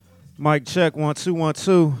Mic check 1 2 1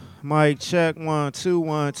 2. Mic check 1 2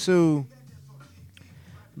 1 2.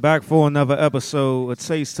 Back for another episode of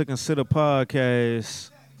Taste to Consider podcast.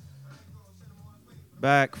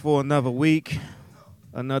 Back for another week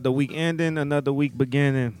ending, another week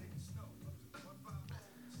beginning.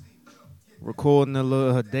 Recording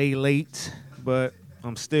a day late, but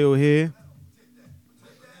I'm still here.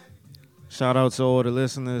 Shout out to all the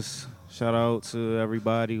listeners. Shout out to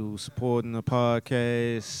everybody who's supporting the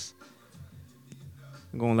podcast.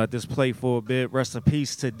 I'm going to let this play for a bit. Rest in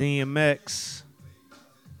peace to DMX.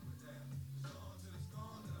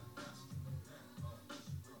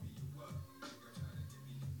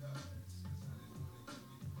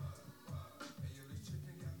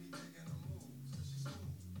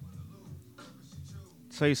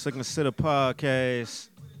 Taste to Consider podcast.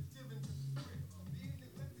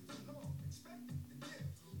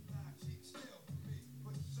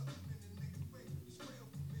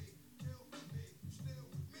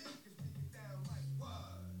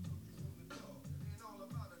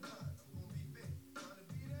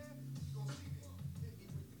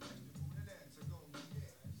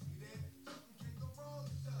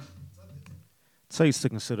 Taste to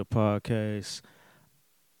Consider podcast.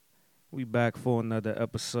 We back for another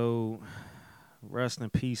episode. Rest in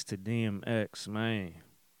peace to DMX, man.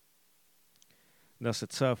 That's a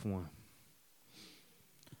tough one.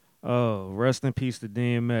 Oh, rest in peace to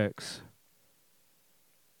DMX.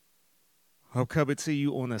 I'm coming to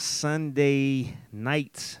you on a Sunday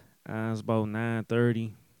night. It's about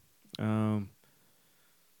 9:30.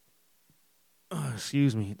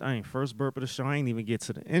 Excuse me. Dang, first burp of the show. I ain't even get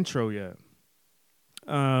to the intro yet.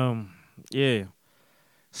 Yeah.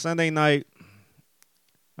 Sunday night.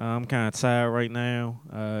 I'm kind of tired right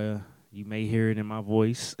now. You may hear it in my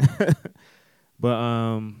voice.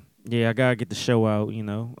 But yeah, I gotta get the show out, you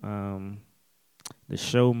know. The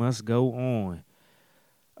show must go on.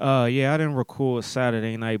 Yeah, I didn't record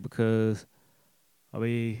Saturday night because I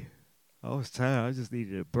was tired. I just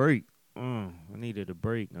needed a break. I needed a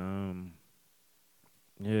break.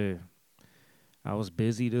 Yeah. I was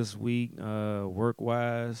busy this week,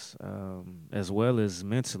 work-wise, as well as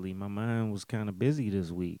mentally. My mind was kind of busy this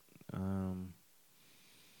week.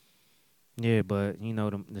 Yeah, but, you know,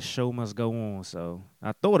 the show must go on. So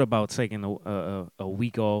I thought about taking a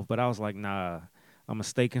week off, but I was like, nah, I'm going to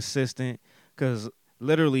stay consistent because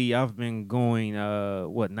literally I've been going,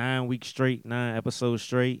 9 weeks straight, 9 episodes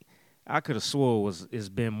straight. I could have swore it's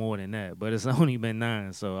been more than that, but it's only been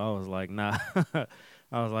 9. So I was like, nah.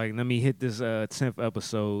 I was like, let me hit this 10th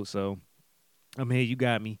episode. So I'm here. You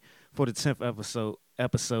got me for the 10th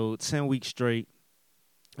episode, 10 weeks straight.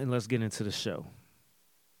 And let's get into the show.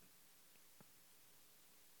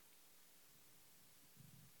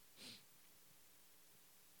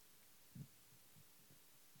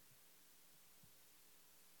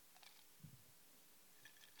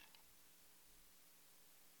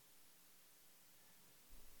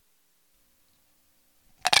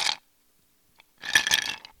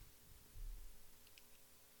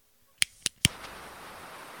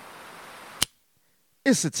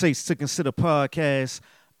 It's a Taste to Consider podcast.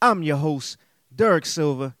 I'm your host, Derek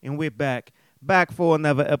Silver, and we're back for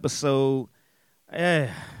another episode.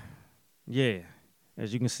 Yeah.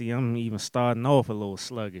 As you can see, I'm even starting off a little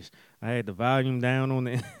sluggish. I had the volume down on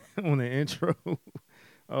the on the intro.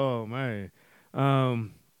 Oh man.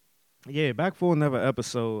 Yeah, back for another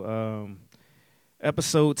episode.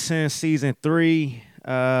 Episode 10, season 3.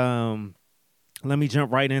 Let me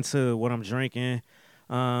jump right into what I'm drinking.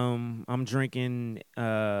 I'm drinking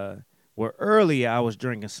earlier I was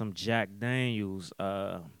drinking some Jack Daniels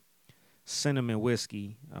cinnamon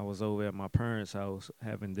whiskey. I was over at my parents' house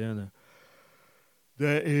having dinner.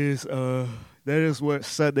 That is what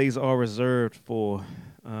Sundays are reserved for.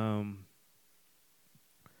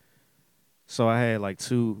 So I had like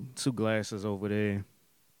two glasses over there.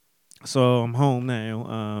 So I'm home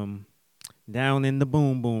now. Down in the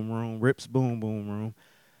boom boom room, Rip's boom boom room.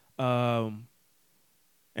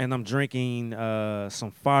 And I'm drinking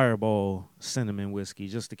some Fireball cinnamon whiskey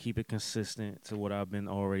just to keep it consistent to what I've been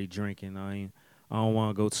already drinking. I don't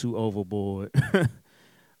want to go too overboard.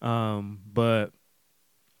 But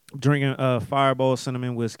drinking Fireball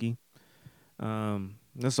cinnamon whiskey.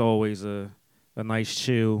 That's always a nice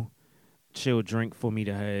chill drink for me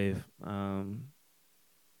to have.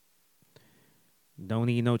 Don't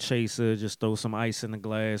need no chaser. Just throw some ice in the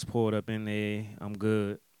glass, pour it up in there. I'm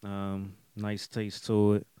good. Nice taste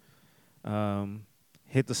to it.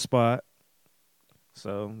 Hit the spot.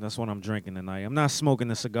 So that's what I'm drinking tonight. I'm not smoking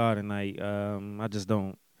a cigar tonight. I'm just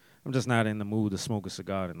not in the mood to smoke a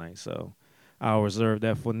cigar tonight. So I'll reserve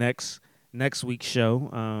that for next next week's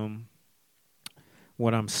show.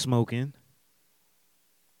 What I'm smoking.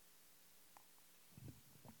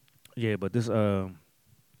 Yeah, but this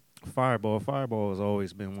Fireball has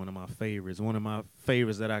always been one of my favorites. One of my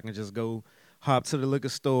favorites that I can just go hop to the liquor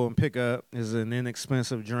store and pick up. Is an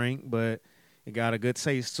inexpensive drink, but it got a good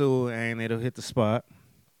taste to it and it'll hit the spot.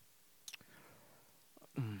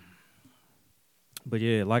 But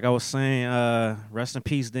yeah, like I was saying, rest in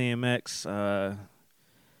peace, DMX.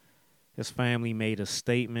 His family made a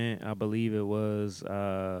statement. I believe it was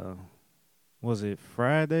it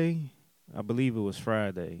Friday? I believe it was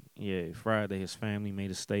Friday. Yeah, Friday. His family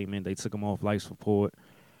made a statement. They took him off life support.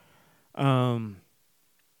 Um,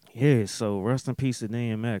 yeah. So rest in peace to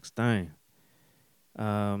DMX. Dang.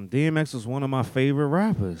 DMX was one of my favorite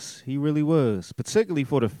rappers. He really was, particularly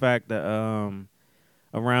for the fact that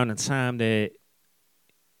around the time that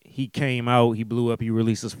he came out, he blew up. He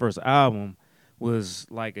released his first album. Was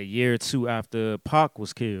like a year or two after Pac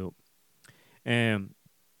was killed, and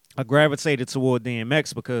I gravitated toward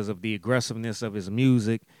DMX because of the aggressiveness of his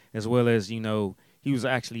music, as well as he was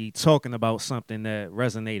actually talking about something that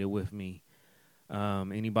resonated with me.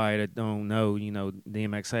 Anybody that don't know,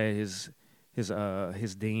 DMX had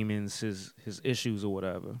his demons, his issues or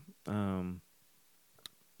whatever,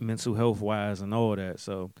 mental health wise and all that.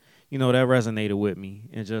 So that resonated with me,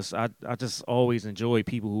 and I just always enjoy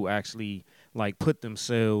people who actually like put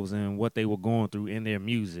themselves and what they were going through in their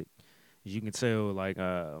music. As you can tell, like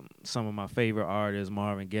some of my favorite artists,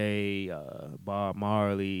 Marvin Gaye, Bob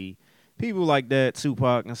Marley, people like that,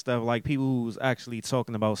 Tupac and stuff, like people who's actually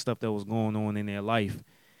talking about stuff that was going on in their life,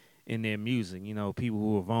 in their music. People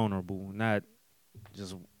who are vulnerable, not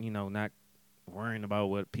just not worrying about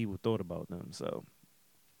what people thought about them. So,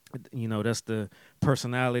 that's the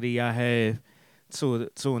personality I have to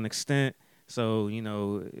an extent. So, it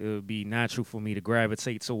would be natural for me to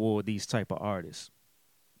gravitate toward these type of artists.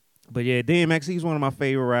 But yeah, DMX, he's one of my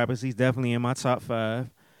favorite rappers. He's definitely in my top 5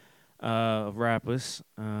 of rappers.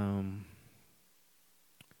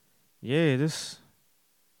 Yeah,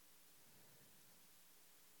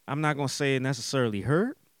 I'm not gonna say it necessarily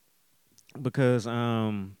hurt because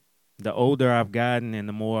the older I've gotten and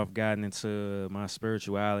the more I've gotten into my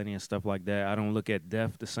spirituality and stuff like that, I don't look at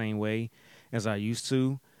death the same way as I used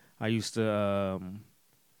to. I used to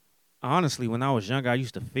honestly, when I was younger, I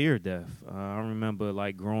used to fear death. I remember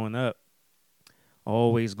like growing up,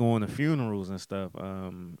 always going to funerals and stuff.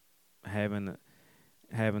 Having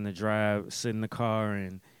to drive, sit in the car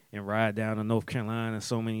and ride down to North Carolina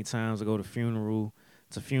so many times to go to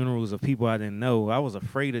funerals of people I didn't know. I was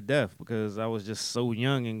afraid of death because I was just so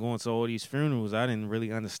young and going to all these funerals. I didn't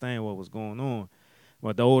really understand what was going on.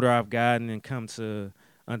 But the older I've gotten and come to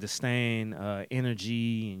understand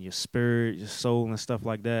energy and your spirit, your soul, and stuff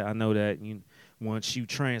like that, I know that once you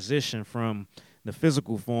transition from the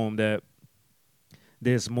physical form, that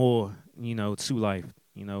there's more, to life.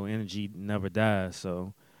 Energy never dies.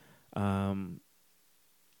 So,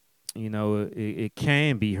 it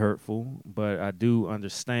can be hurtful, but I do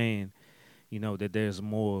understand, that there's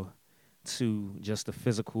more to just the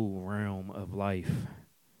physical realm of life.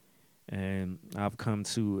 And I've come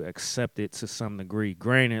to accept it to some degree.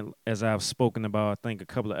 Granted, as I've spoken about, I think a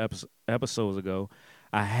couple of episodes ago,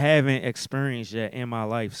 I haven't experienced yet in my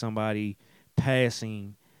life somebody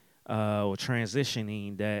passing or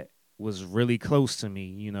transitioning that was really close to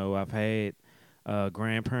me. I've had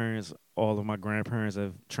grandparents. All of my grandparents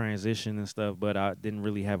have transitioned and stuff, but I didn't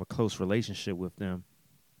really have a close relationship with them.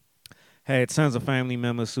 Had tons of family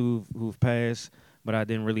members who've passed, but I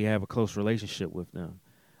didn't really have a close relationship with them.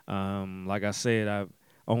 Like I said, I've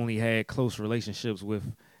only had close relationships with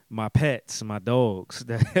my pets, my dogs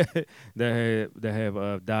that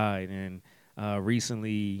have died, and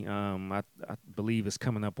recently, I believe it's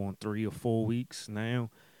coming up on 3 or 4 weeks now.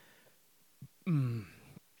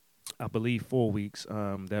 I believe 4 weeks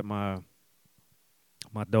that my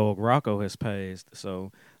dog Rocco has passed.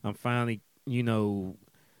 So I'm finally,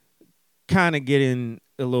 kind of getting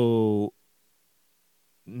a little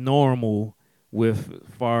normal with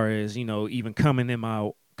far as even coming in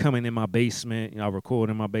my basement. I record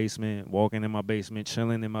in my basement, walking in my basement,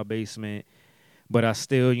 chilling in my basement. But I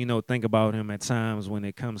still, think about him at times when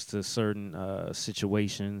it comes to certain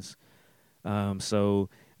situations. So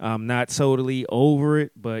I'm not totally over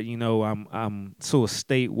it, but I'm to a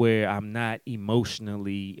state where I'm not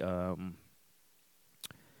emotionally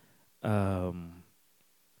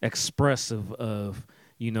expressive of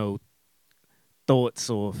thoughts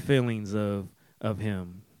or feelings of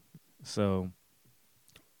him. So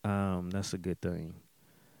that's a good thing.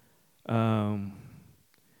 Um,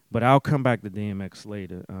 but I'll come back to DMX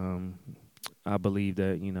later. I believe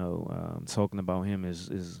that talking about him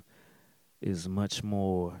is much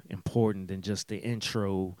more important than just the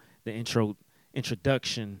introduction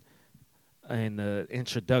and the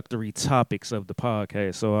introductory topics of the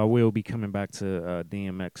podcast. So I will be coming back to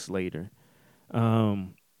DMX later.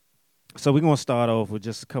 Um, so we're gonna start off with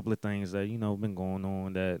just a couple of things that been going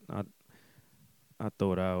on that I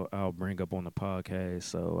thought I'll bring up on the podcast.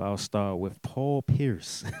 So I'll start with Paul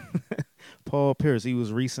Pierce. Paul Pierce, he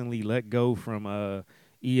was recently let go from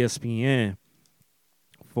ESPN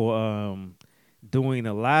for doing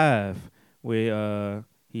a live where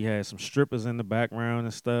he had some strippers in the background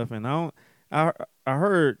and stuff. And I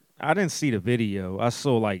heard, I didn't see the video. I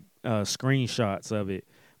saw like screenshots of it,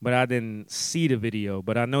 but I didn't see the video.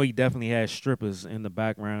 But I know he definitely had strippers in the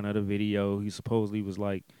background of the video. He supposedly was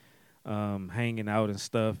like hanging out and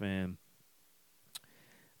stuff, and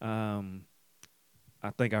I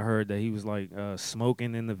think I heard that he was like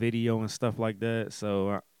smoking in the video and stuff like that.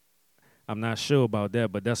 So I'm not sure about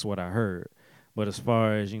that, but that's what I heard. But as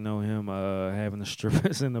far as him having the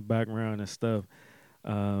strippers in the background and stuff,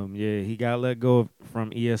 yeah, he got let go from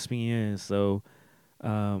ESPN. So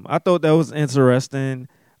I thought that was interesting,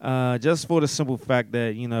 just for the simple fact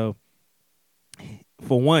that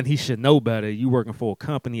for one, he should know better. You working for a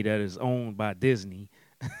company that is owned by Disney.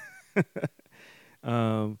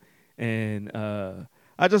 um, and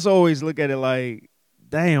I just always look at it like,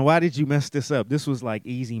 damn, why did you mess this up? This was like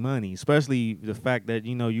easy money, especially the fact that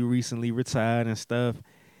you recently retired and stuff,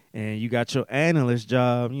 and you got your analyst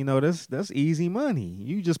job. That's easy money.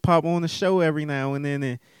 You just pop on the show every now and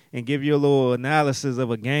then and give your little analysis of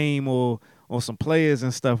a game or some players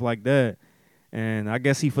and stuff like that. And I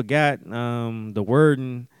guess he forgot the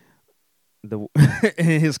wording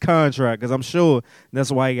in his contract, because I'm sure that's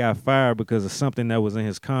why he got fired, because of something that was in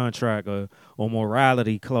his contract, or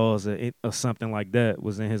morality clause, or something like that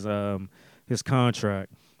was in his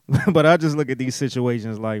contract. But I just look at these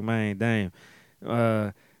situations like, man, damn.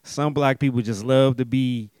 Some black people just love to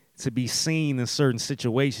be seen in certain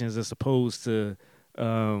situations, as opposed to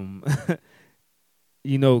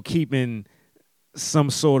keeping some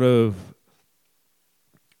sort of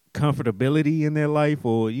comfortability in their life,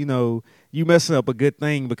 or you messing up a good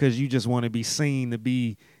thing because you just want to be seen to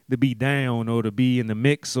be down, or to be in the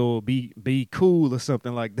mix, or be cool or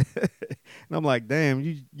something like that. And I'm like, damn,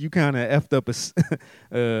 you kind of effed up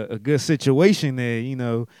a good situation there,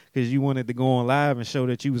 because you wanted to go on live and show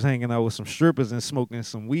that you was hanging out with some strippers and smoking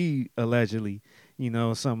some weed allegedly,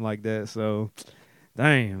 something like that. So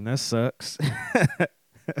damn, that sucks.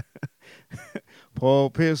 Paul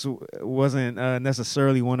Pierce wasn't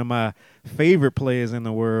necessarily one of my favorite players in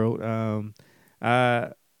the world.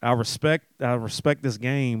 I respect this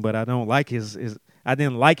game, but I don't like his I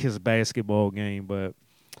didn't like his basketball game. But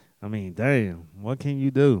I mean, damn, what can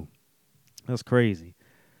you do? That's crazy.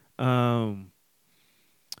 What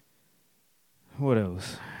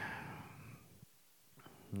else?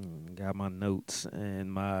 Got my notes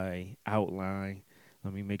and my outline.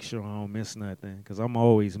 Let me make sure I don't miss nothing, because I'm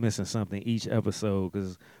always missing something each episode,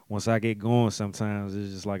 because once I get going, sometimes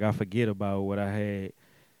it's just like I forget about what I had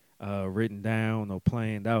written down or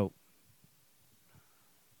planned out.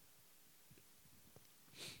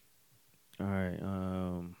 All right.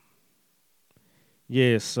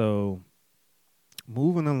 Yeah, so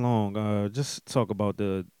moving along, just talk about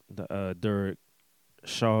the Derek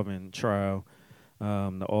Chauvin trial,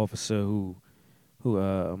 the officer who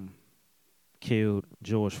killed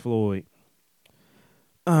George Floyd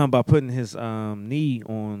by putting his knee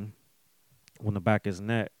on the back of his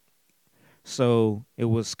neck. So it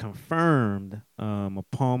was confirmed, a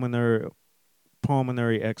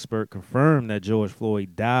pulmonary expert confirmed that George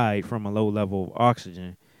Floyd died from a low level of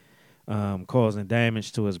oxygen, causing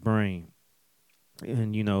damage to his brain.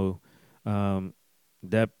 And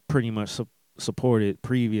that pretty much supported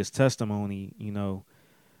previous testimony,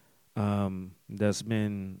 that's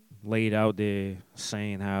been laid out there,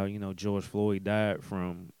 saying how George Floyd died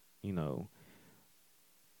from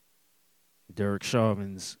Derek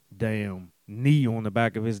Chauvin's damn knee on the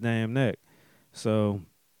back of his damn neck. So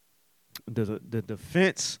the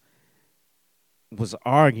defense was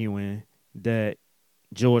arguing that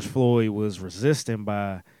George Floyd was resisting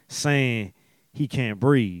by saying he can't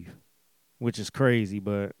breathe, which is crazy,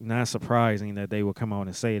 but not surprising that they would come out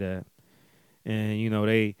and say that.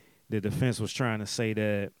 And the defense was trying to say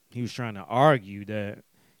that he was trying to argue that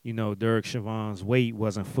Derek Chauvin's weight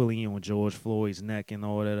wasn't fully on George Floyd's neck and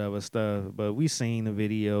all that other stuff. But we seen the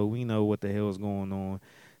video, we know what the hell's going on.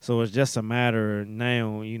 So it's just a matter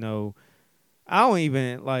now, I don't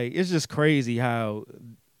even, like, it's just crazy how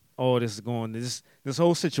all this is going. This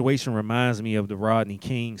whole situation reminds me of the Rodney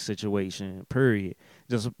King situation. Period.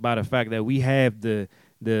 Just by the fact that we have the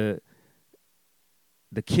the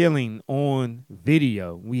killing on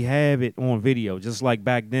video. We have it on video. Just like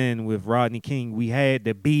back then with Rodney King, we had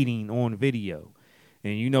the beating on video.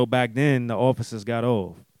 And you know, back then the officers got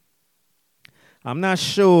off. I'm not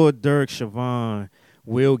sure Derek Chauvin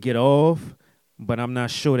will get off, but I'm not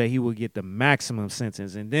sure that he will get the maximum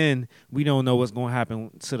sentence. And then we don't know what's going to happen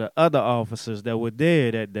to the other officers that were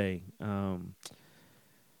there that day.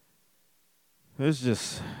 It's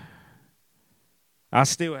just, I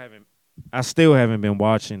still haven't been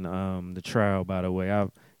watching the trial. By the way,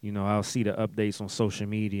 I'll see the updates on social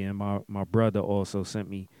media, and my brother also sent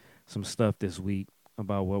me some stuff this week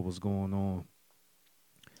about what was going on.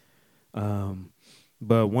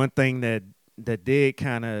 But one thing that did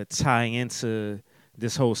kind of tie into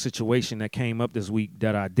this whole situation that came up this week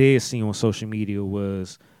that I did see on social media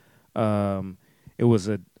was it was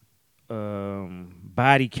a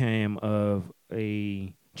body cam of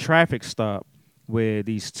a traffic stop where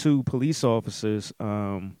these two police officers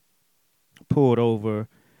pulled over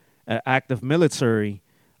an active military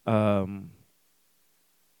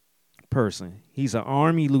person. He's an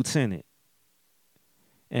Army lieutenant.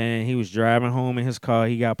 And he was driving home in his car.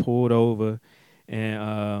 He got pulled over,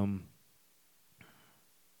 and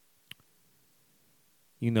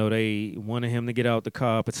they wanted him to get out the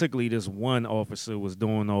car. Particularly, this one officer was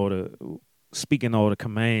doing speaking all the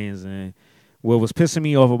commands. And what was pissing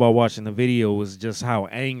me off about watching the video was just how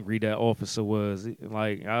angry that officer was. He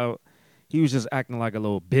was just acting like a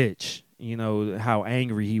little bitch. How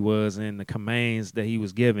angry he was and the commands that he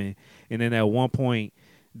was giving. And then at one point,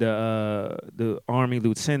 the Army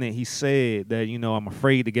lieutenant, he said that, I'm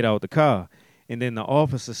afraid to get out the car. And then the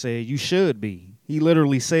officer said, you should be. He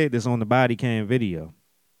literally said this on the body cam video.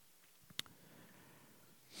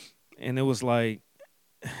 And it was like,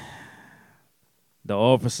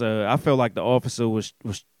 I felt like the officer was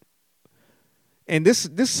and this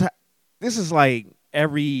is like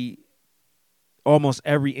almost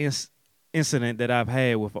every incident that I've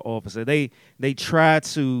had with an officer. They try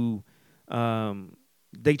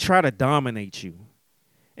to dominate you,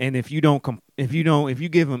 and if you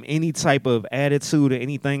give them any type of attitude or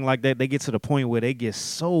anything like that, they get to the point where they get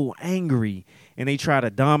so angry and they try to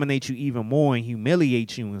dominate you even more and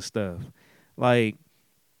humiliate you and stuff.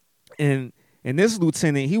 And this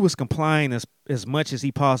lieutenant, he was complying as much as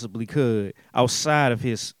he possibly could outside of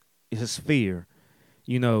his fear,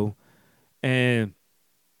 and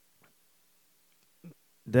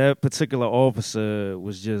that particular officer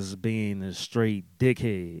was just being a straight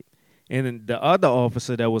dickhead. And then the other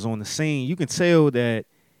officer that was on the scene, you can tell that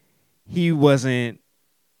he wasn't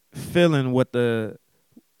feeling what the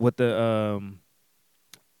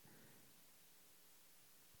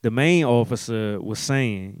main officer was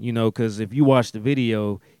saying, because if you watch the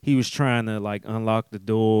video, he was trying to unlock the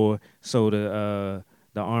door so the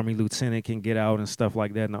Army lieutenant can get out and stuff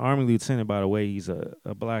like that. And the Army lieutenant, by the way, he's a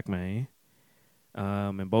black man.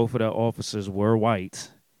 And both of the officers were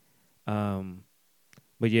white. But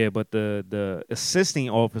the assisting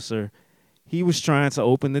officer, he was trying to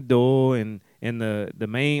open the door, and the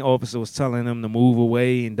main officer was telling him to move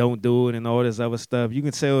away and don't do it and all this other stuff. You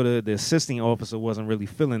can tell the assisting officer wasn't really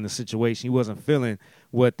feeling the situation. He wasn't feeling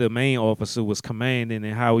what the main officer was commanding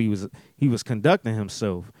and how he was conducting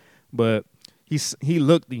himself. But he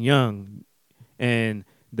looked young, and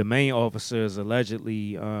the main officer is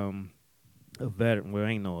allegedly a veteran. Well,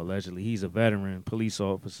 ain't no allegedly. He's a veteran police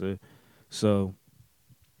officer. So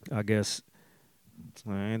I guess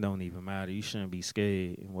it don't even matter. You shouldn't be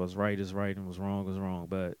scared. What's right is right and what's wrong is wrong.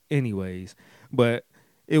 But anyways,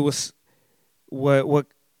 it was what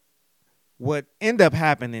ended up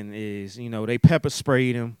happening is, they pepper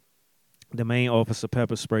sprayed him. The main officer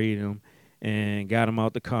pepper sprayed him and got him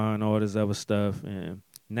out the car and all this other stuff. And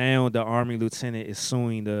now the Army lieutenant is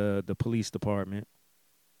suing the police department,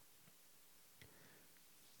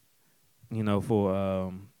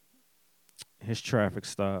 for his traffic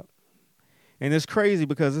stop. And it's crazy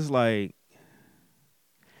because it's like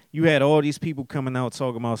you had all these people coming out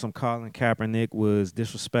talking about some Colin Kaepernick was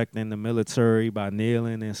disrespecting the military by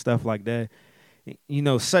kneeling and stuff like that.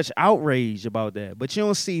 Such outrage about that. But you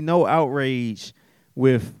don't see no outrage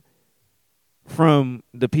from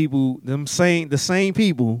the people, the same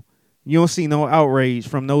people. You don't see no outrage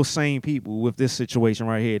from those same people with this situation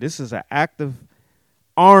right here. This is an active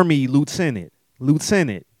Army lieutenant.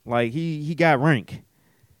 Like he got rank.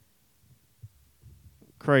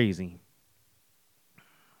 Crazy.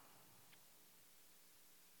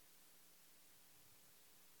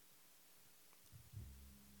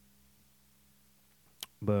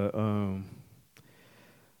 But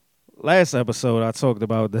last episode I talked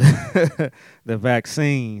about the the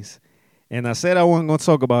vaccines, and I said I wasn't gonna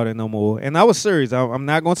talk about it no more. And I was serious. I'm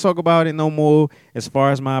not gonna talk about it no more as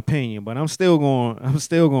far as my opinion. But I'm still going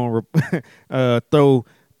throw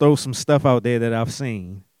some stuff out there that I've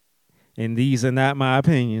seen. And these are not my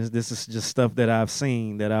opinions. This is just stuff that I've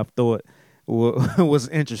seen that I've thought was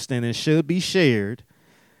interesting and should be shared.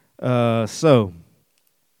 So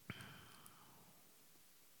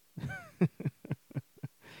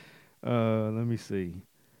let me see.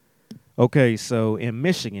 Okay, so in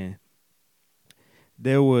Michigan,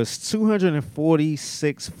 there was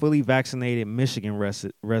 246 fully vaccinated Michigan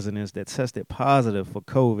residents that tested positive for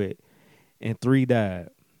COVID, and 3 died.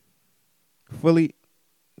 Fully,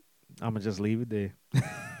 I'm gonna just leave it there.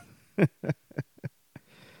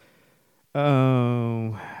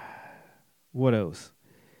 um, what else?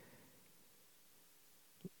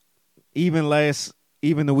 Even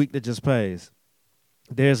even the week that just passed,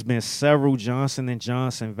 there's been several Johnson and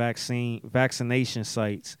Johnson vaccination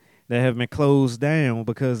sites that have been closed down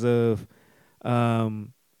because of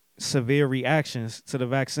um, severe reactions to the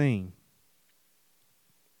vaccine.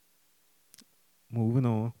 Moving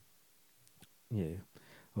on. Yeah.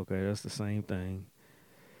 Okay, that's the same thing.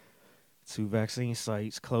 2 vaccine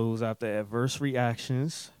sites closed after adverse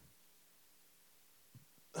reactions.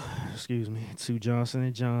 Excuse me. 2 Johnson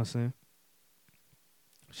and Johnson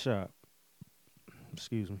shot.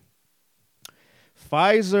 Excuse me.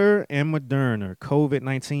 Pfizer and Moderna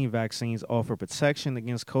COVID-19 vaccines offer protection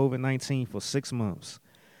against COVID-19 for 6 months.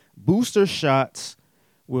 Booster shots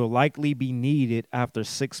will likely be needed after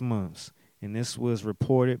 6 months, and this was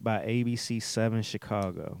reported by ABC 7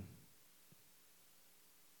 Chicago.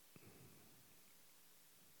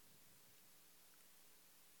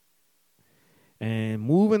 And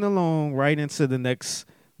moving along right into the next,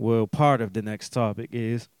 part of the next topic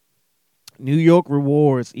is New York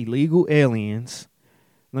rewards illegal aliens.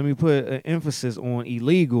 Let me put an emphasis on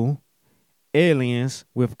illegal aliens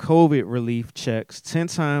with COVID relief checks 10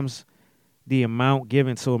 times the amount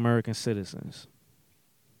given to American citizens.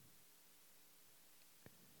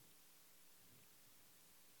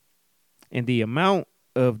 And the amount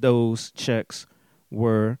of those checks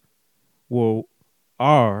are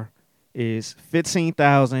is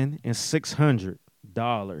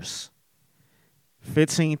 $15,600.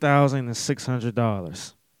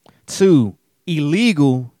 $15,600 to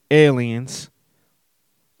illegal aliens,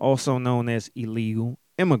 also known as illegal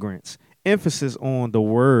immigrants. Emphasis on the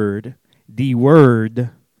word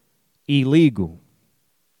illegal.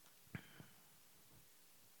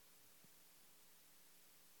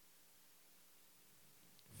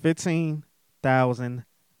 $15,000.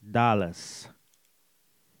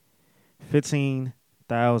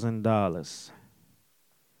 $15,000.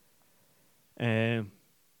 And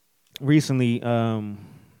recently, the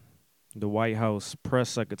White House press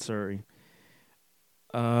secretary,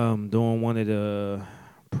 during one of the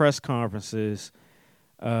press conferences,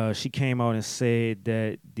 she came out and said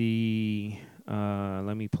that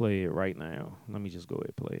let me play it right now. Let me just go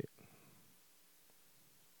ahead and play it.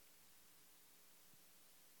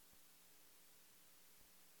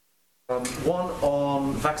 One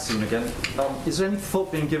on vaccine again. Is there any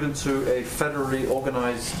thought being given to a federally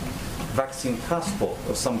organized vaccine passport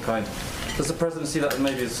of some kind? Does the president see that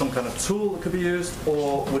maybe as some kind of tool that could be used,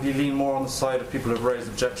 or would he lean more on the side of people who have raised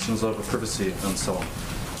objections over privacy and so on?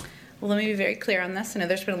 Well, let me be very clear on this. I know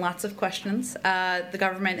there's been lots of questions. The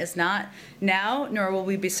government is not now, nor will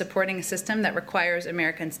we be supporting a system that requires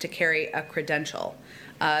Americans to carry a credential.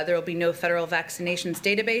 There will be no federal vaccinations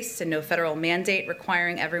database and no federal mandate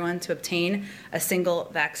requiring everyone to obtain a single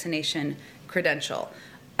vaccination credential.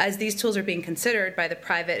 As these tools are being considered by the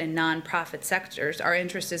private and nonprofit sectors, our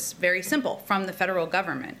interest is very simple from the federal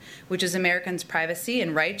government, which is Americans' privacy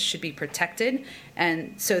and rights should be protected,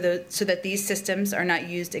 and so that these systems are not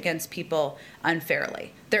used against people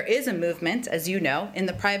unfairly. There is a movement, as you know, in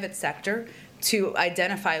the private sector to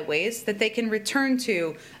identify ways that they can return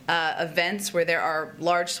to events where there are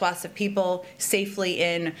large swaths of people safely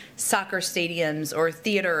in soccer stadiums or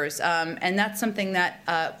theaters, and that's something that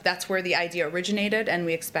that's where the idea originated, and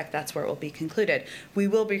we expect that's where it will be concluded. We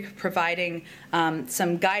will be providing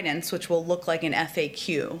some guidance, which will look like an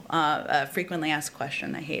FAQ, a frequently asked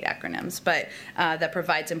question. I hate acronyms, but that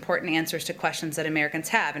provides important answers to questions that Americans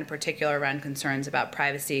have, in particular around concerns about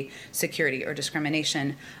privacy, security, or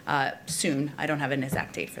discrimination soon. I don't have an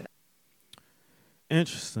exact date for that.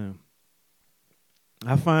 Interesting.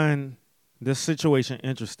 I find this situation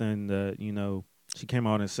interesting that, she came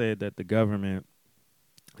out and said that the government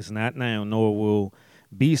is not now, nor will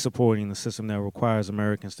be supporting the system that requires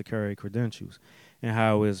Americans to carry credentials. and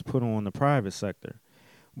how it's put on the private sector.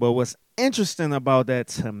 But what's interesting about that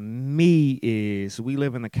to me is we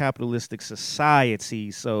live in a capitalistic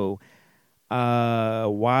society, so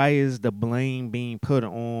why is the blame being put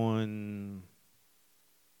on,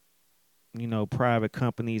 private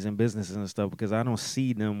companies and businesses and stuff? Because I don't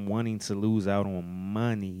see them wanting to lose out on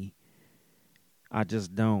money. I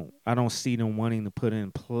just don't. I don't see them wanting to put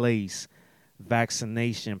in place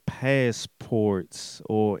vaccination passports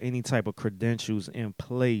or any type of credentials in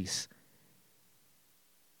place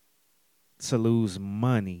to lose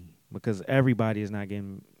money, because everybody is not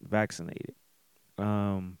getting vaccinated.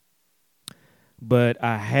 But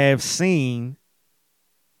I have seen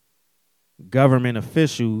government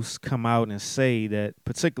officials come out and say that,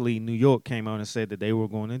 particularly New York came out and said that they were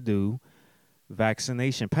going to do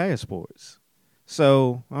vaccination passports.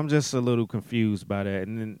 So I'm just a little confused by that,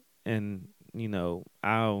 and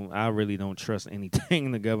I really don't trust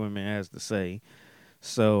anything the government has to say.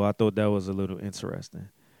 So I thought that was a little interesting.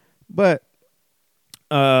 But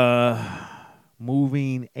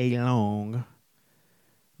moving along,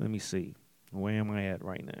 let me see. Where am I at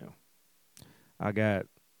right now? I got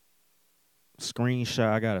a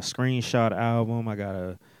screenshot album. I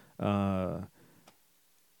got a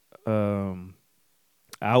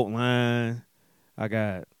outline. I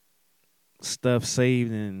got stuff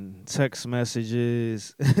saved in text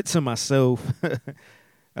messages to myself.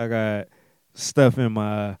 I got stuff in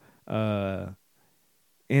my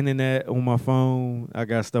internet on my phone. I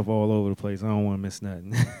got stuff all over the place. I don't want to miss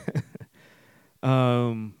nothing.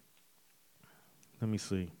 Let me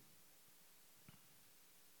see.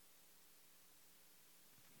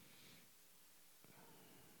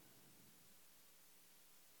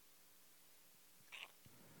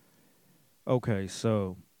 Okay,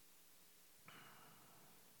 so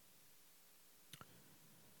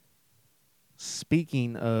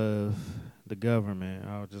speaking of the government,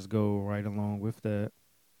 I'll just go right along with that.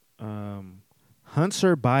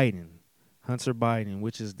 Hunter Biden,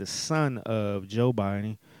 which is the son of Joe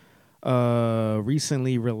Biden,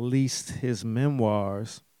 recently released his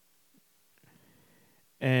memoirs,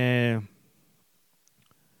 and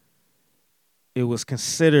it's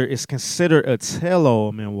considered a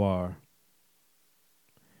tell-all memoir,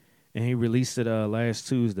 and he released it last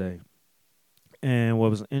Tuesday. And what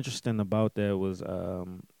was interesting about that was,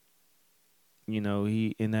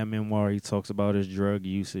 he in that memoir he talks about his drug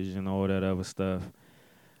usage and all that other stuff.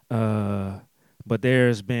 But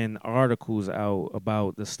there's been articles out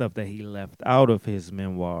about the stuff that he left out of his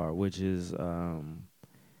memoir, which is how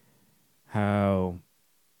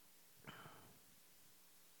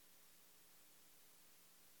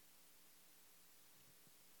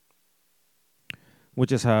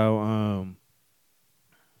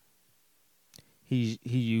he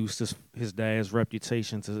used his dad's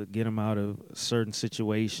reputation to get him out of certain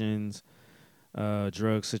situations,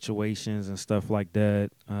 drug situations and stuff like that.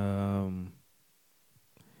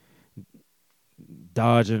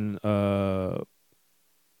 Dodging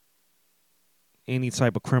any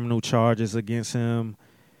type of criminal charges against him,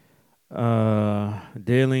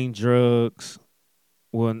 dealing drugs,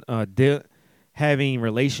 having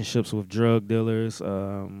relationships with drug dealers,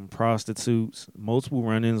 prostitutes, multiple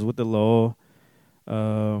run-ins with the law.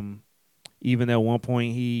 Even at one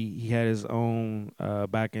point, he had his own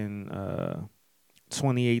back in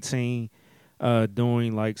 2018,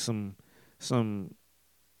 doing like some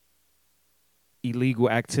illegal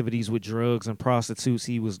activities with drugs and prostitutes.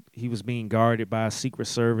 He was being guarded by a Secret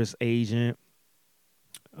Service agent.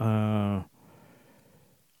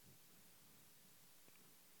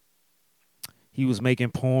 He was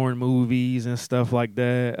making porn movies and stuff like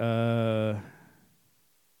that.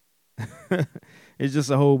 It's just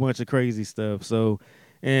a whole bunch of crazy stuff. So,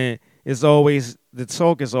 and the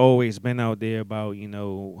talk has always been out there about,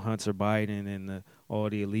 Hunter Biden and all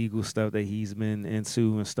the illegal stuff that he's been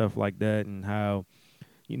into and stuff like that, and how,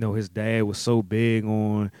 his dad was so big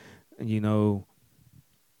on,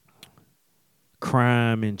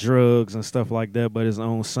 crime and drugs and stuff like that, but his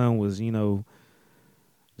own son was,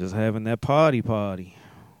 just having that party.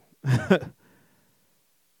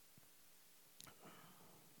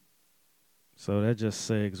 So that just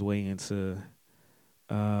segue into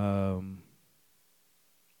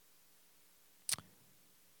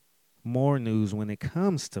more news when it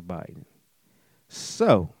comes to Biden.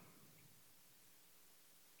 So,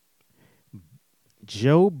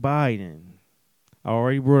 Joe Biden, I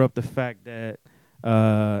already brought up the fact that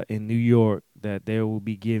in New York that they will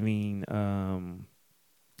be giving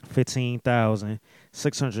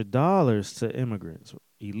 $15,600 to immigrants,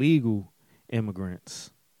 illegal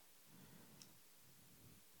immigrants.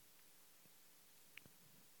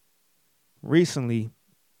 recently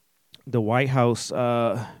the White House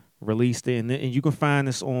released it, and you can find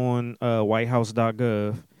this on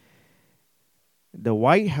whitehouse.gov. The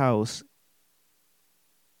White House,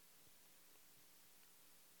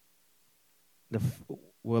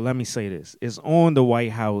 well, let me say this: it's on the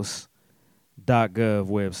whitehouse.gov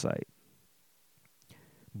website,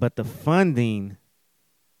 but the funding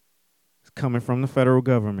is coming from the federal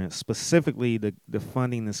government. Specifically, the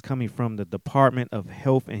funding is coming from the Department of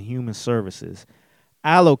Health and Human Services,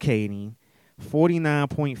 allocating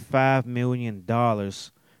 $49.5 million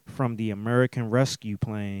from the American Rescue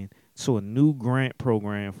Plan to a new grant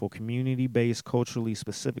program for community-based culturally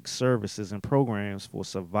specific services and programs for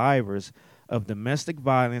survivors of domestic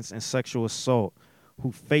violence and sexual assault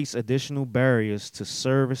who face additional barriers to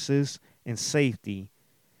services and safety,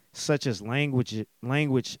 such as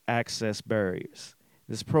language access barriers.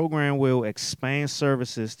 This program will expand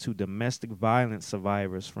services to domestic violence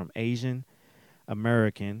survivors from Asian,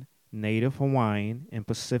 American, Native Hawaiian, and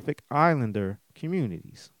Pacific Islander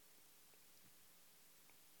communities.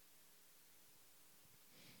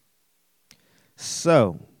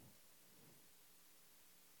 So,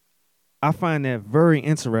 I find that very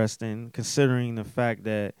interesting, considering the fact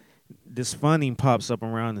that this funding pops up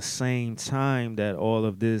around the same time that all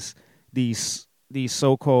of these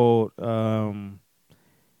so-called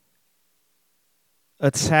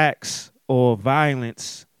attacks or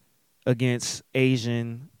violence against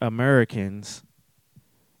Asian Americans,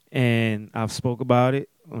 and I've spoke about it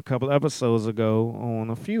a couple of episodes ago on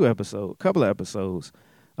a couple of episodes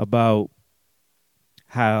about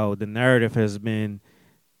how the narrative has been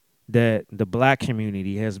that the black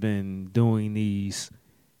community has been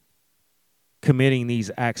committing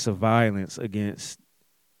these acts of violence against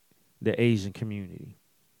the Asian community.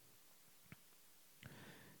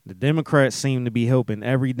 The Democrats seem to be helping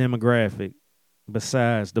every demographic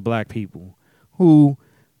besides the black people who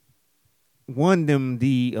won them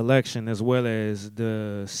the election as well as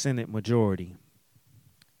the Senate majority.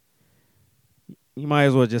 You might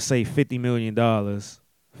as well just say $50 million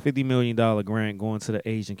grant going to the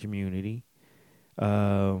Asian community.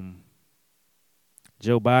 Joe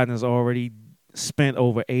Biden has already spent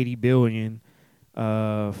over $80 billion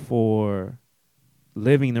for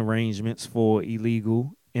living arrangements for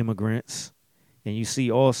illegal immigrants. And you see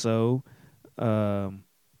also in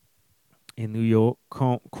New York,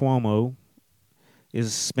 Cuomo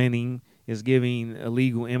is giving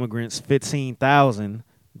illegal immigrants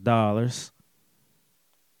 $15,000.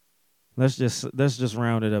 Let's just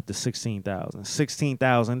round it up to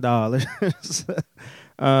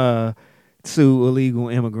 $16,000 to illegal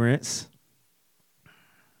immigrants.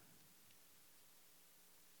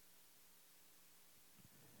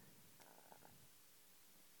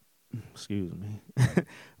 Excuse me.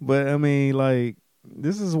 But I mean, like,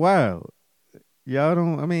 this is wild. Y'all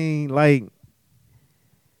don't, I mean, like,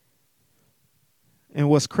 and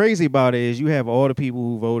what's crazy about it is you have all the people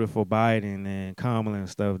who voted for Biden and Kamala and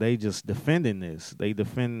stuff. They just defending this. They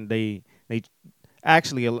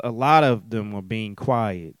actually a lot of them are being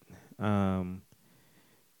quiet. They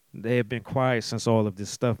have been quiet since all of this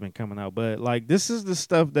stuff been coming out. But like, this is the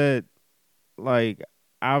stuff that, like,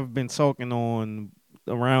 I've been talking on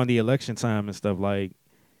around the election time and stuff. Like,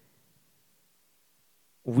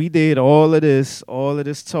 we did all of this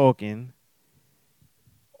talking.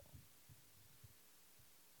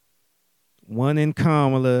 One in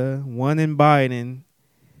Kamala, one in Biden.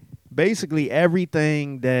 Basically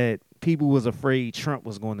everything that people was afraid Trump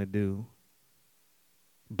was going to do,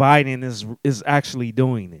 Biden is actually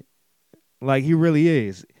doing it. Like, he really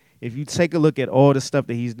is. If you take a look at all the stuff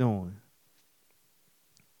that he's doing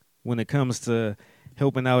when it comes to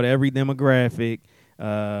helping out every demographic,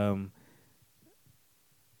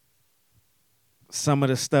 some of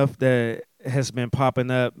the stuff that has been popping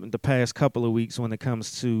up the past couple of weeks when it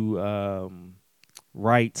comes to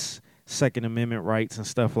rights, Second Amendment rights and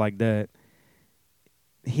stuff like that,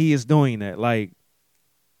 he is doing that. Like,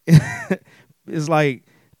 it's like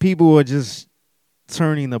people are just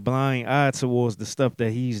turning a blind eye towards the stuff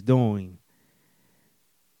that he's doing.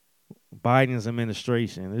 Biden's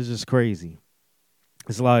administration. It's just crazy.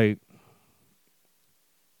 It's like,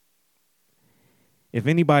 if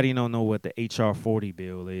anybody don't know what the HR 40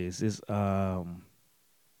 bill is, the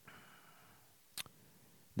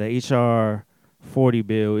HR 40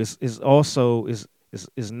 bill is also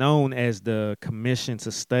known as the Commission to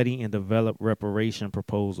Study and Develop Reparation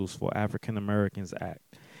Proposals for African Americans Act.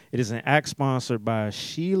 It is an act sponsored by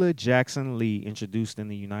Sheila Jackson Lee, introduced in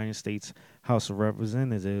the United States House of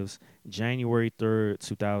Representatives January 3rd,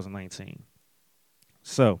 2019.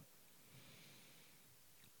 So,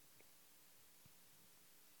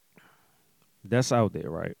 That's out there,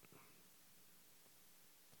 right?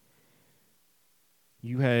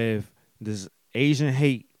 You have this Asian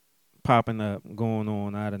hate popping up, going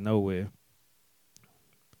on out of nowhere.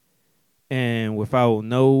 And without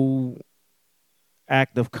no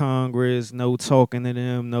act of Congress, no talking to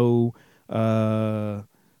them, no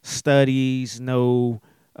studies, no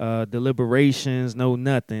deliberations, no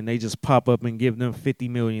nothing. They just pop up and give them $50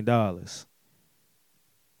 million.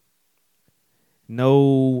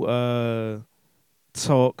 No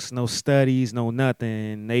talks, no studies, no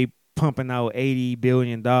nothing. They pumping out $80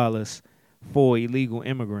 billion for illegal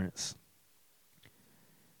immigrants.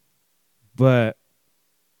 But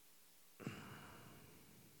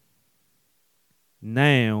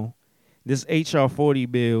now, this HR 40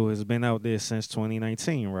 bill has been out there since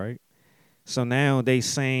 2019, right? So now they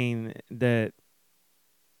saying that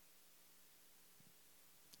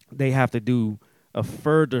they have to do a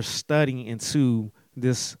further study into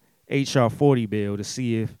this HR 40 bill to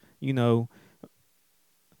see if,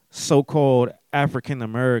 so-called African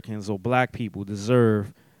Americans or black people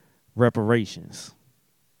deserve reparations.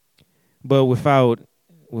 But without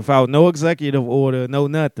no executive order, no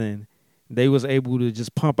nothing, they was able to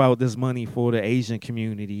just pump out this money for the Asian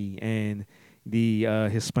community and the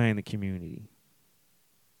Hispanic community.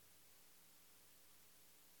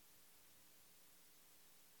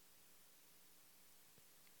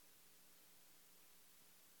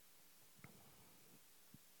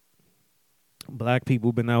 Black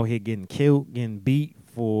people been out here getting killed, getting beat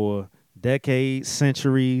for decades,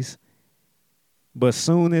 centuries. But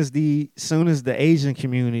soon as the Asian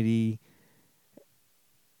community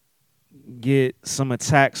get some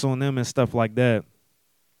attacks on them and stuff like that,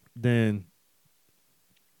 then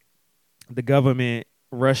the government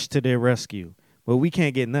rushed to their rescue. But we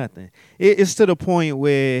can't get nothing. It's to the point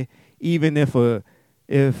where even if a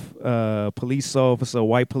police officer, a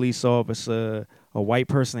white police officer, a white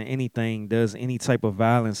person, anything does any type of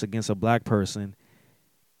violence against a black person,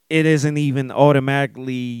 it isn't even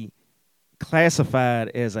automatically classified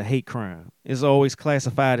as a hate crime. It's always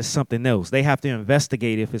classified as something else. They have to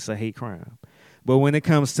investigate if it's a hate crime. But when it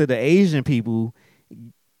comes to the Asian people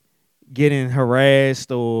getting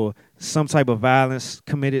harassed or some type of violence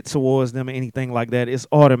committed towards them or anything like that, it's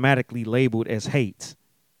automatically labeled as hate.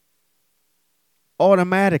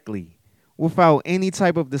 Automatically. Without any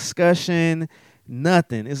type of discussion,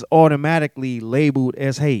 nothing. It's automatically labeled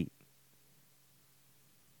as hate.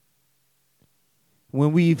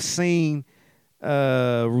 When we've seen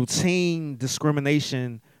routine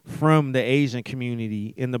discrimination from the Asian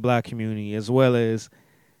community in the black community, as well as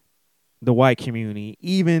the white community,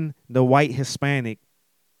 even the white Hispanic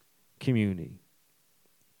community.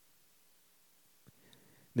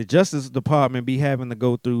 The Justice Department be having to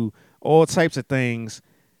go through all types of things,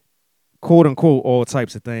 quote unquote, all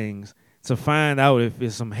types of things, to find out if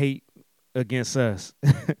it's some hate against us.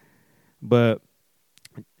 But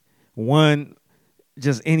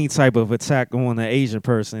just any type of attack on an Asian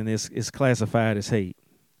person is classified as hate.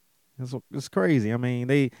 It's crazy. I mean,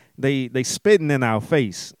 they spitting in our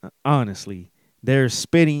face, honestly. They're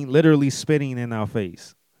literally spitting in our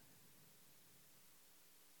face.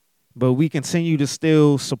 But we continue to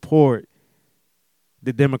still support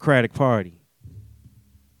the Democratic Party.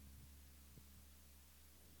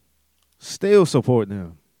 Still support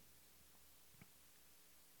them.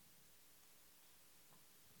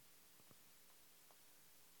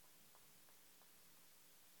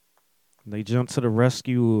 They jump to the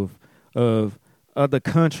rescue of other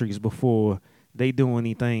countries before they do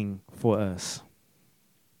anything for us.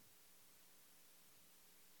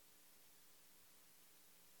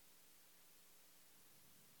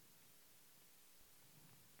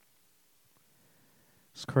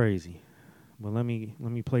 It's crazy. But let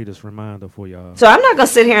me play this reminder for y'all. So I'm not going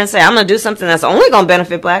to sit here and say I'm going to do something that's only going to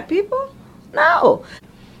benefit black people. No.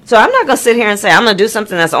 So I'm not going to sit here and say I'm going to do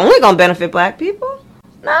something that's only going to benefit black people.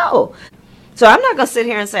 No. So I'm not going to sit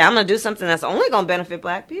here and say I'm going to do something that's only going to benefit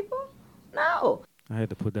black people. No. I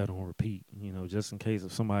had to put that on repeat, just in case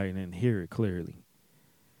if somebody didn't hear it clearly.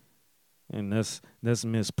 And that's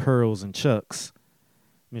Miss Pearls and Chucks.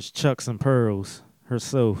 Miss Chucks and Pearls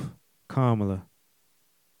herself, Kamala.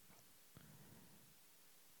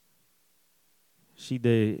 She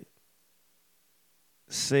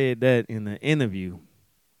said that in the interview.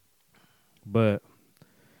 But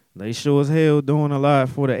they sure as hell doing a lot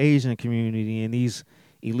for the Asian community and these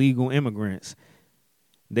illegal immigrants.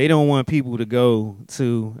 They don't want people to go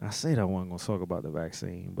to, I said I wasn't going to talk about the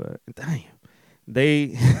vaccine, but damn.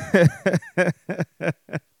 They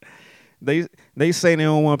say they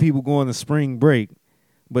don't want people going to spring break,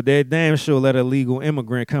 but they damn sure let a legal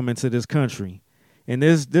immigrant come into this country. And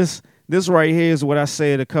this This right here is what I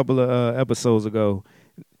said a couple of episodes ago.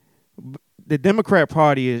 The Democrat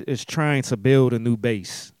Party is trying to build a new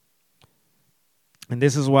base. And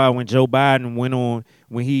this is why when Joe Biden went on,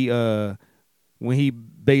 when he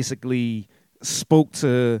basically spoke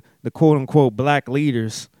to the quote unquote black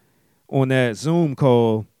leaders on that Zoom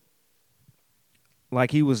call,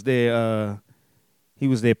 like he was their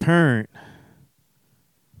parent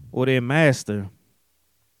or their master,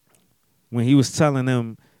 when he was telling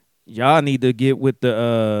them, y'all need to get with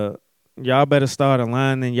the y'all better start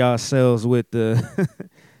aligning yourselves with the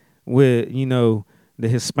with, you know, the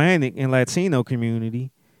Hispanic and Latino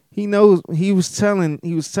community. He was telling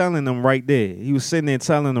them right there. He was sitting there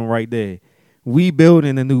telling them right there, we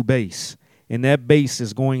building a new base, and that base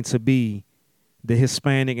is going to be the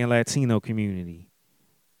Hispanic and Latino community.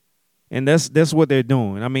 And that's what they're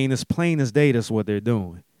doing. I mean, it's plain as day. That's what they're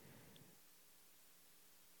doing.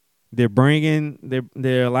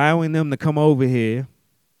 They're allowing them to come over here,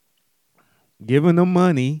 giving them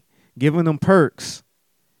money, giving them perks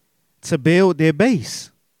to build their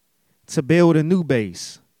base, to build a new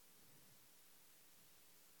base.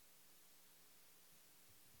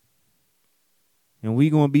 And we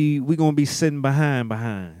gonna be sitting behind.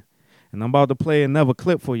 And I'm about to play another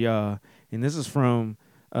clip for y'all. And this is from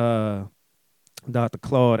Dr.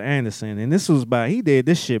 Claude Anderson. And this was he did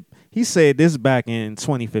this shit. He said this back in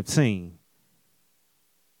 2015.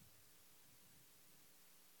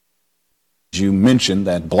 You mentioned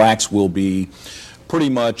that blacks will be pretty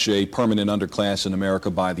much a permanent underclass in America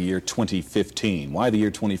by the year 2015. Why the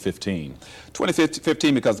year 2015?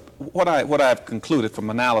 2015 because what I've concluded from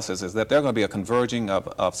analysis is that there are going to be a converging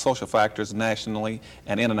of social factors nationally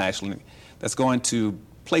and internationally that's going to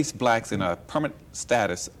place blacks in a permanent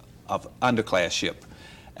status of underclassship.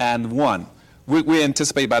 And we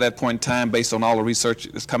anticipate by that point in time, based on all the research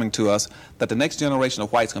that's coming to us, that the next generation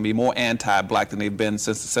of whites is going to be more anti-black than they've been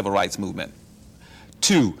since the civil rights movement.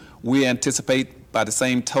 2, we anticipate by the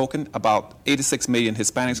same token about 86 million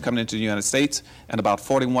Hispanics coming into the United States and about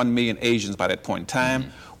 41 million Asians by that point in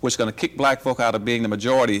time, which is going to kick black folk out of being the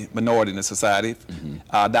minority in the society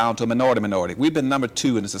down to a minority. We've been number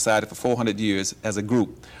 2 in the society for 400 years as a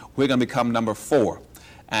group. We're going to become number 4.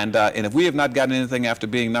 And if we have not gotten anything after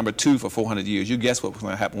being number 2 for 400 years, you guess what's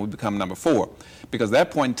going to happen when we become number 4. Because at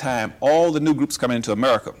that point in time, all the new groups coming into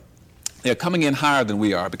America, they're coming in higher than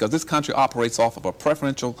we are because this country operates off of a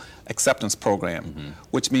preferential acceptance program,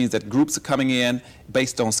 which means that groups are coming in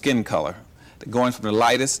based on skin color. They're going from the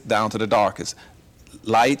lightest down to the darkest.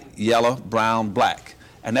 Light, yellow, brown, black.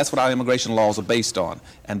 And that's what our immigration laws are based on.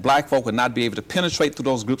 And black folk will not be able to penetrate through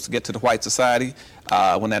those groups to get to the white society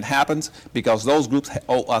when that happens, because those groups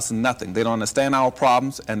owe us nothing. They don't understand our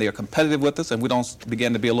problems, and they are competitive with us, and we don't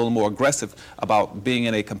begin to be a little more aggressive about being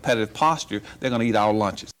in a competitive posture. They're going to eat our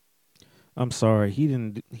lunches. I'm sorry, he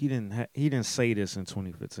didn't say this in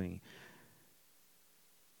 2015.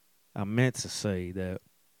 I meant to say that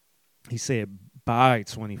he said by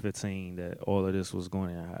 2015 that all of this was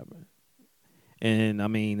going to happen. And I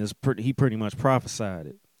mean, he pretty much prophesied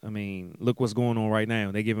it. I mean, look what's going on right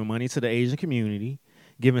now. They're giving money to the Asian community,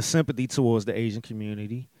 giving sympathy towards the Asian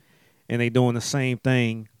community, and they're doing the same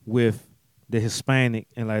thing with the Hispanic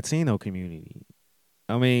and Latino community.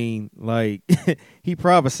 I mean, like, he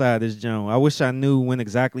prophesied this, Joan. I wish I knew when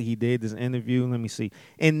exactly he did this interview. Let me see.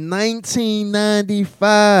 In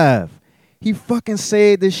 1995. He fucking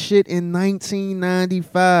said this shit in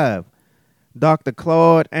 1995. Dr.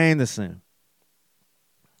 Claude Anderson.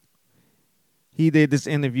 He did this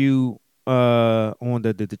interview on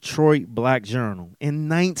the Detroit Black Journal in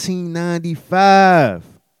 1995.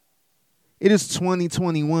 It is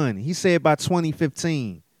 2021. He said by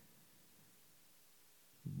 2015.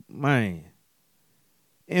 Man.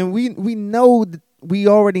 And we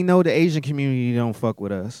already know the Asian community don't fuck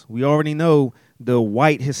with us. We already know the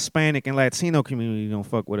white, Hispanic, and Latino community don't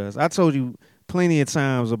fuck with us. I told you plenty of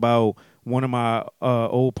times about one of my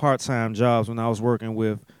old part-time jobs when I was working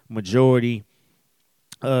with majority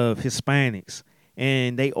of Hispanics,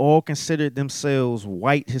 and they all considered themselves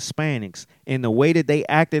white Hispanics. And the way that they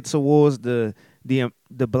acted towards the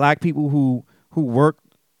black people who worked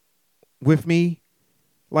with me,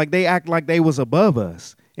 like they act like they was above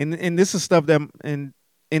us. And this is stuff that and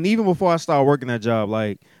even before I started working that job,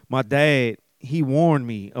 like my dad, he warned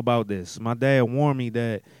me about this. My dad warned me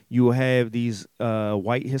that you will have these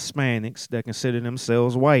white Hispanics that consider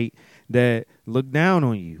themselves white that look down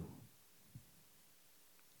on you.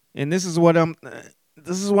 And this is what I'm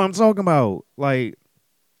talking about. Like,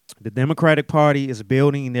 the Democratic Party is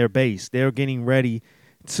building their base. They're getting ready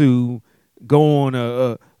to go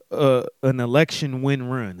on an election win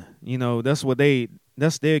run. You know, that's what they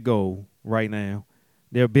That's their goal right now.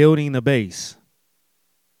 They're building the base.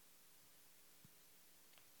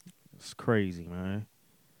 It's crazy, man.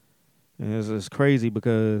 And it's crazy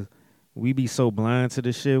because we be so blind to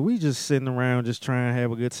this shit. We just sitting around just trying to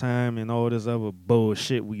have a good time and all this other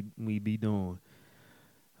bullshit we be doing.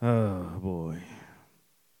 Oh boy.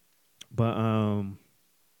 But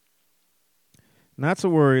not to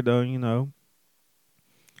worry though, you know.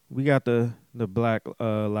 We got the Black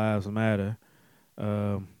Lives Matter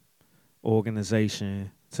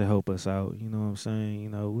organization to help us out. You know what I'm saying? You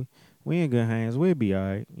know, we in good hands. We'll be all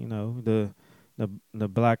right. You know, the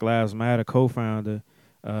Black Lives Matter co-founder,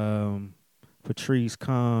 Patrice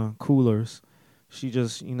Khan Coolers, she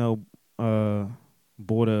just, you know,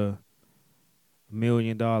 bought a $1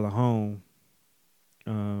 million home.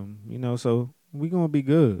 You know, so we gonna be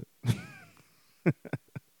good.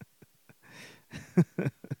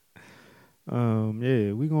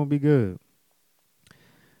 Yeah, we gonna be good.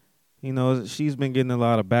 You know, she's been getting a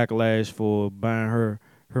lot of backlash for buying her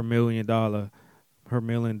 $1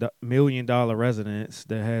 million residence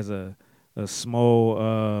that has a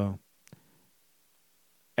small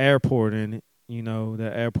airport in it. You know,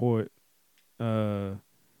 the airport to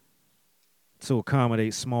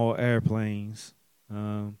accommodate small airplanes.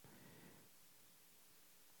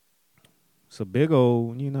 It's a big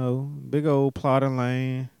old plot of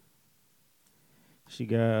land. She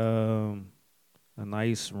got a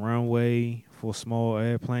nice runway for small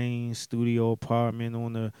airplanes, studio apartment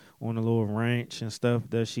on the little ranch and stuff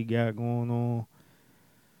that she got going on.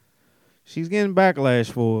 She's getting backlash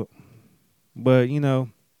for it. But, you know,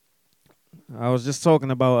 I was just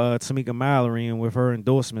talking about Tamika Mallory and with her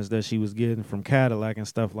endorsements that she was getting from Cadillac and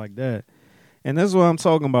stuff like that. And that's what I'm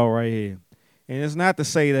talking about right here. And it's not to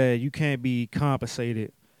say that you can't be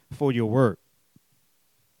compensated for your work.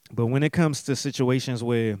 But when it comes to situations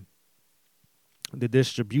where the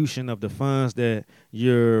distribution of the funds that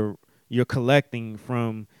you're collecting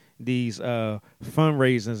from these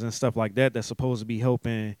fundraisers and stuff like that that's supposed to be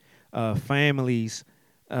helping families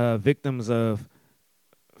victims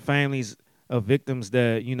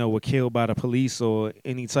that, you know, were killed by the police or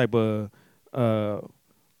any type of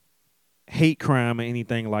hate crime or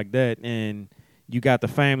anything like that, and you got the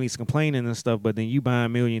families complaining and stuff, but then you buying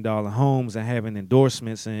 $1 million homes and having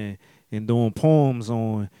endorsements and doing poems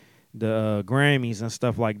on the Grammys and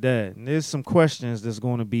stuff like that. And there's some questions that's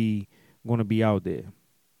going to be out there.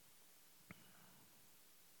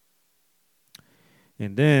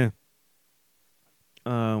 And then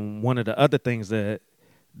one of the other things that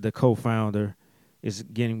the co-founder is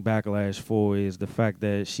getting backlash for is the fact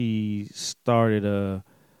that she started a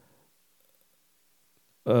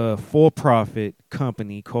for-profit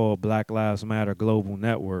company called Black Lives Matter Global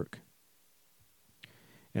Network.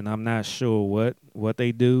 And I'm not sure what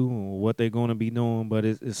they do or what they're going to be doing, but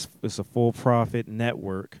it's a for-profit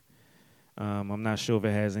network. I'm not sure if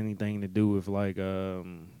it has anything to do with like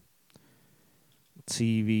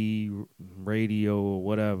TV, radio, or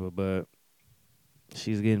whatever, but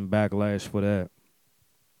she's getting backlash for that.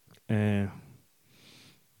 And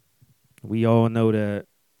we all know that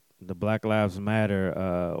the Black Lives Matter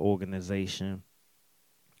organization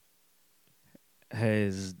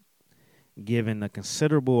has given a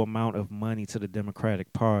considerable amount of money to the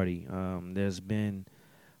Democratic Party. There's been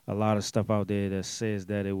a lot of stuff out there that says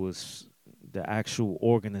that it was the actual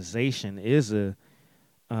organization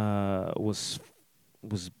was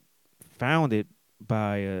founded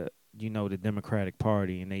by the Democratic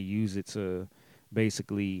Party, and they use it to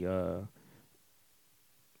basically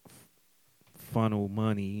funnel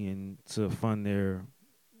money and to fund their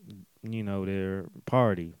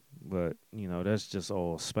party. But, that's just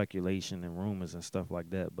all speculation and rumors and stuff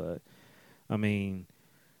like that. But, I mean,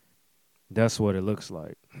 that's what it looks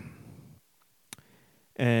like.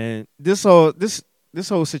 And this whole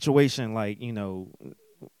situation, like, you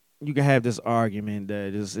can have this argument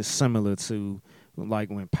that is similar to, like,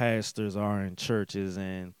 when pastors are in churches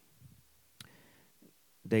and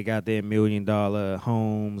they got their $1 million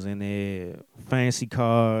homes and their fancy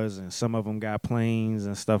cars, and some of them got planes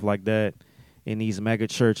and stuff like that in these mega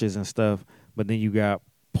churches and stuff. But then you got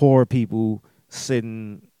poor people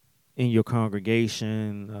sitting in your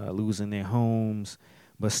congregation, losing their homes,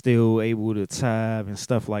 but still able to tithe and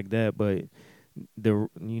stuff like that. But the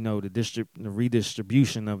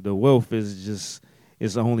redistribution of the wealth is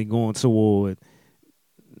only going toward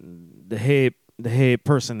the head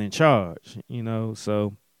person in charge,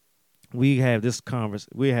 So we have this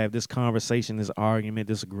conversation, this argument,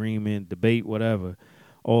 this agreement, debate, whatever,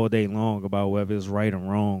 all day long about whether it's right or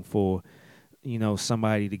wrong for,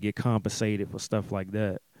 somebody to get compensated for stuff like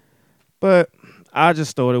that. But I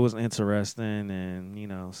just thought it was interesting,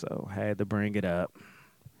 and so had to bring it up.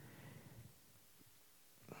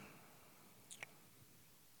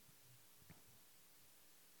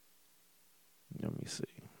 Let me see.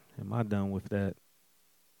 Am I done with that?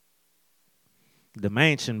 The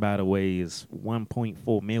mansion, by the way, is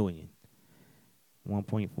 1.4 million.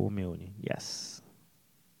 1.4 million. Yes.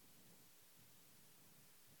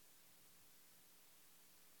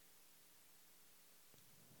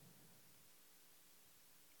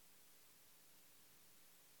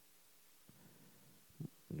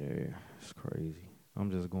 Yeah, it's crazy. I'm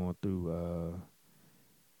just going through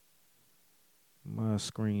my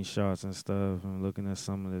screenshots and stuff and looking at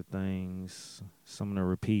some of the things, some of the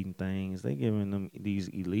repeating things. They giving them these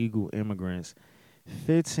illegal immigrants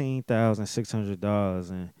 $15,600,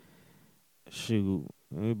 and shoot,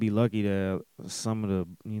 we'd be lucky that some of the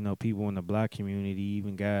people in the black community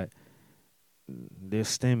even got their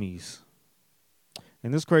stimmies.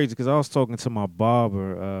 And it's crazy because I was talking to my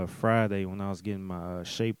barber Friday when I was getting my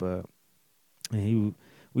shape up, and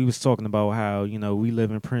we was talking about how we live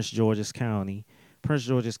in Prince George's County. Prince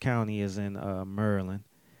George's County is in Maryland,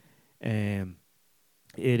 and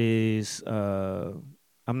it is.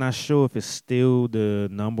 I'm not sure if it's still the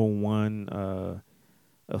number one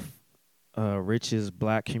richest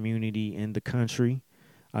black community in the country.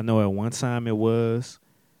 I know at one time it was.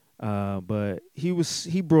 But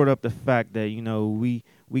he brought up the fact that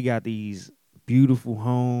we got these beautiful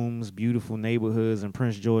homes, beautiful neighborhoods in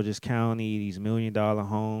Prince George's County, these $1 million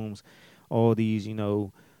homes, all these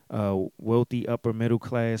wealthy upper middle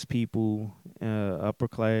class people, upper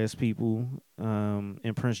class people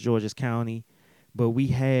in Prince George's County, but we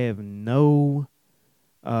have no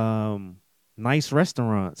nice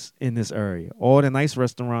restaurants in this area. All the nice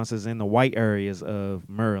restaurants is in the white areas of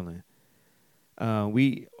Maryland.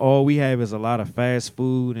 We have is a lot of fast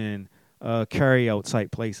food and carry out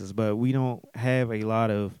type places, but we don't have a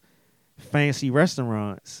lot of fancy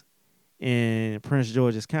restaurants in Prince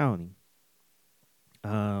George's County.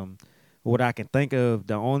 What I can think of,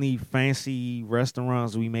 the only fancy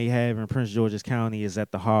restaurants we may have in Prince George's County is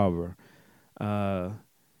at the harbor, the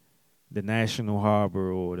National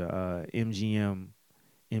Harbor, or the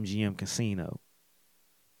MGM Casino.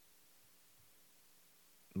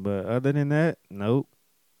 But other than that, nope.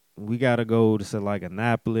 We gotta go to like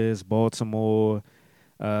Annapolis, Baltimore,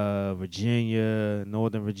 Virginia,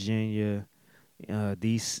 Northern Virginia,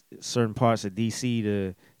 these certain parts of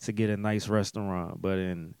DC to get a nice restaurant. But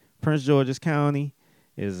in Prince George's County,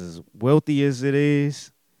 is as wealthy as it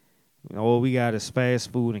is, all we got is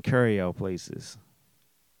fast food and carry out places.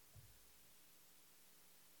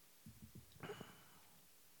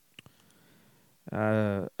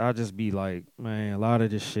 I'll just be like, man, a lot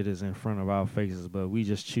of this shit is in front of our faces, but we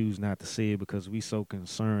just choose not to see it because we so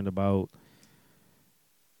concerned about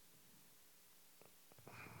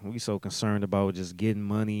just getting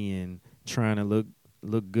money and trying to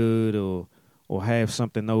look good, or have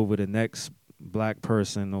something over the next black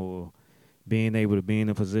person, or being able to be in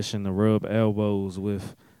a position to rub elbows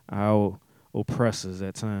with our oppressors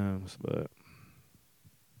at times. But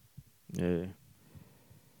yeah.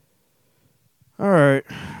 All right.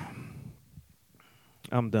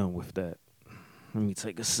 I'm done with that. Let me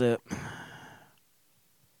take a sip.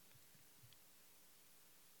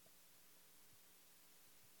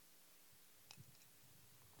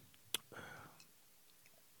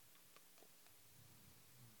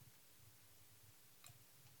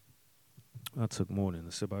 I took more than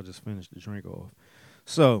a sip. I just finished the drink off.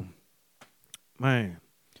 So, man,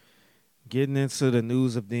 getting into the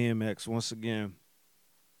news of DMX once again.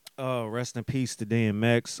 Rest in peace to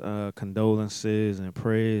DMX. Condolences and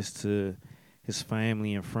prayers to his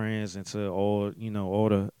family and friends, and to all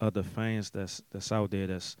the other fans that's out there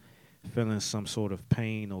that's feeling some sort of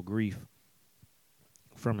pain or grief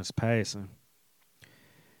from his passing.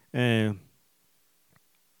 And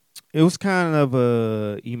it was kind of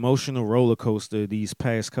a emotional roller coaster these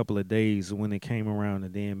past couple of days when it came around to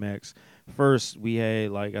DMX. First, we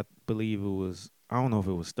had, like, I believe it was, I don't know if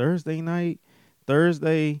it was Thursday,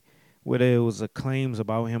 where there was claims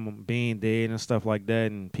about him being dead and stuff like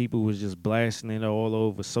that, and people was just blasting it all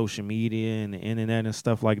over social media and the internet and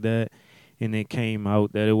stuff like that, and it came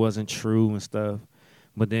out that it wasn't true and stuff.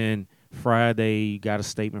 But then Friday, got a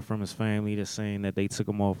statement from his family that's saying that they took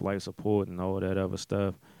him off life support and all that other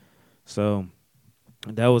stuff. So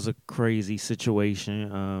that was a crazy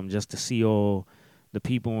situation, just to see all the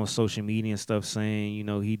people on social media and stuff saying,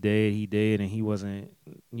 he dead, and he wasn't,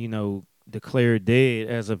 declared dead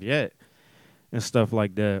as of yet and stuff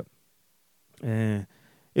like that. And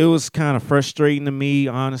it was kind of frustrating to me,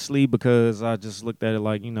 honestly, because I just looked at it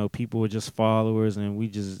like, people were just followers, and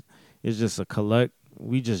it's just a collect.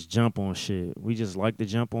 We just jump on shit. We just like to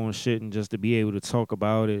jump on shit and just to be able to talk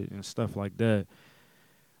about it and stuff like that.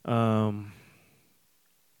 Um,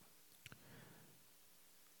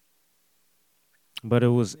 but it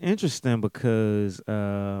was interesting because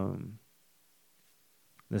the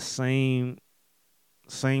same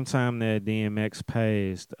time that DMX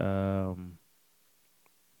passed,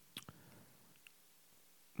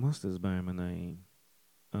 what's this band name?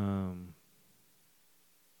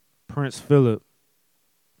 Prince Philip.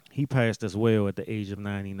 He passed as well at the age of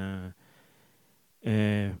 99.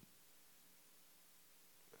 And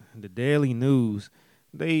the Daily News,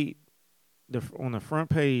 on the front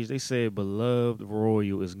page, they said beloved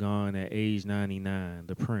royal is gone at age 99,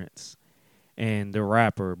 the Prince. And the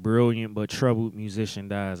rapper, brilliant but troubled musician,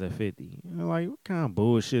 dies at 50. Like, what kind of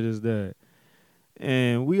bullshit is that?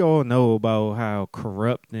 And we all know about how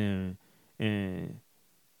corrupt and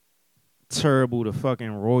terrible the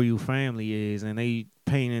fucking royal family is, and they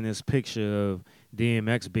painting this picture of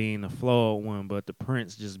DMX being the flawed one, but the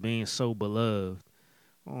Prince just being so beloved.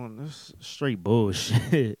 Oh, this straight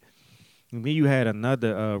bullshit. And then you had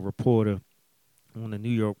another reporter on the New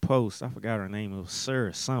York Post. I forgot her name. It was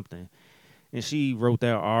Sir something. And she wrote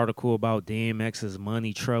that article about DMX's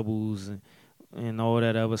money troubles and all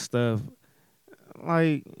that other stuff.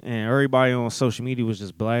 Like, and everybody on social media was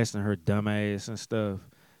just blasting her dumb ass and stuff.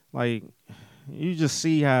 Like, you just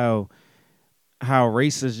see how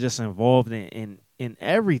race is just involved in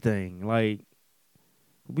everything. Like,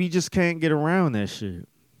 we just can't get around that shit.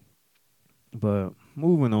 But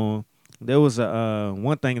moving on, there was a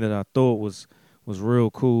one thing that I thought was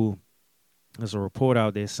real cool. There's a report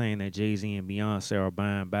out there saying that Jay-Z and Beyonce are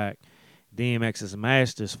buying back DMX's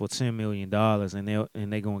masters for $10 million,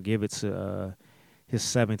 and they're gonna give it to his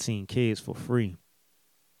 17 kids for free.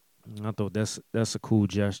 And I thought that's a cool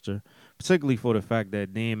gesture, particularly for the fact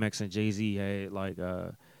that DMX and Jay-Z had like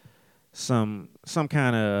some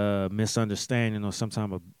kind of misunderstanding or some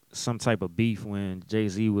type of beef when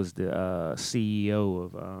Jay-Z was the CEO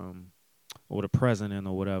of or the president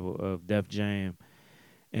or whatever of Def Jam.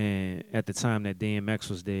 And at the time that DMX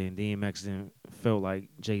was there, and DMX then felt like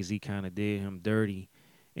Jay-Z kind of did him dirty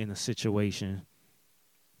in the situation.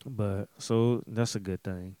 But so that's a good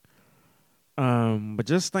thing. But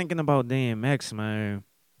just thinking about DMX, man,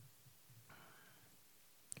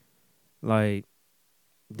 like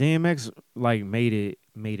DMX like made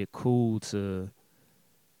it cool to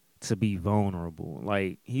be vulnerable.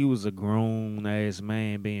 Like, he was a grown ass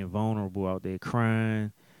man being vulnerable out there,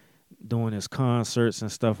 crying, doing his concerts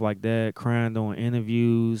and stuff like that, crying doing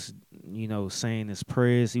interviews, saying his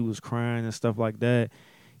prayers. He was crying and stuff like that.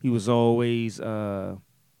 He was always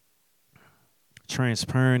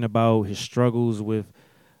transparent about his struggles with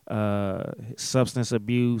substance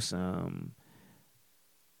abuse, the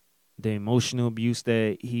emotional abuse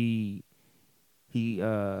that he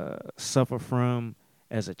suffered from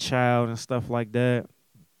as a child and stuff like that.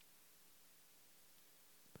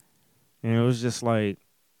 And it was just like,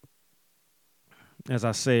 as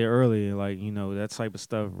I said earlier, like, that type of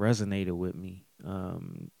stuff resonated with me.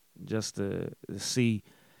 Just to see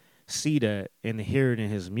that and to hear it in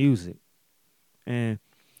his music. And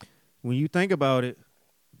when you think about it,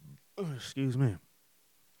 excuse me,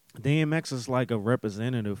 DMX is like a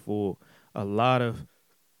representative for a lot of,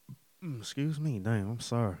 excuse me, damn, I'm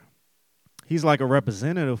sorry. He's like a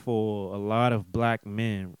representative for a lot of black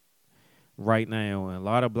men right now. And a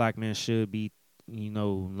lot of black men should be,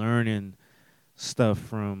 learning stuff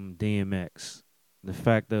from DMX. The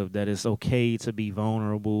fact of that it's okay to be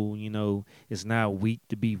vulnerable, it's not weak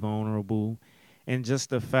to be vulnerable. And just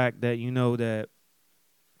the fact that, that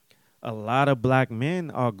a lot of black men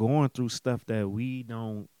are going through stuff that we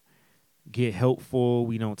don't get help for,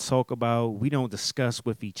 we don't talk about, we don't discuss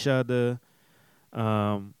with each other.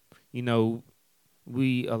 A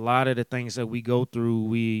lot of the things that we go through,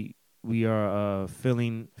 we are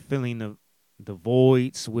filling the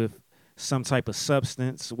voids with some type of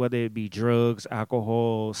substance, whether it be drugs,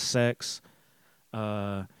 alcohol, sex,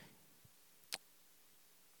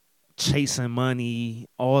 chasing money,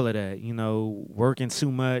 all of that, working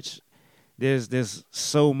too much. There's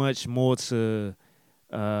so much more to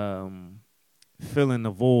filling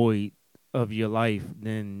the void of your life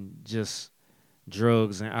than just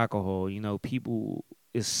drugs and alcohol. People,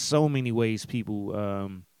 it's so many ways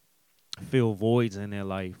people fill voids in their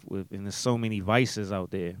life with, and there's so many vices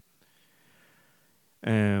out there.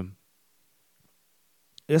 And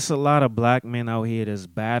it's a lot of black men out here that's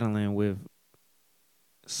battling with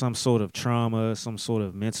some sort of trauma, some sort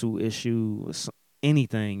of mental issue,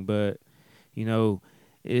 anything, but you know,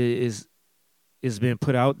 it is it's been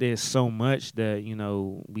put out there so much that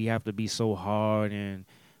we have to be so hard and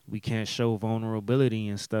we can't show vulnerability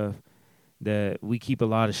and stuff that we keep a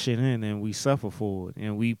lot of shit in and we suffer for it,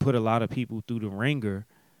 and we put a lot of people through the ringer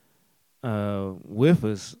with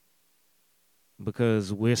us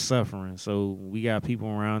because we're suffering. So we got people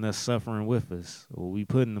around us suffering with us, or we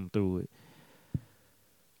putting them through it.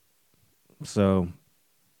 So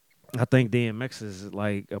I think DMX is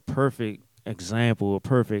like a perfect example, a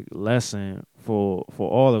perfect lesson for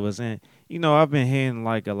all of us. And I've been hearing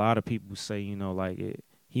like a lot of people say, like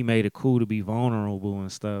he made it cool to be vulnerable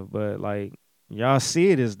and stuff, but like y'all see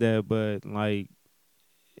it as that, but like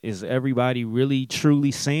is everybody really truly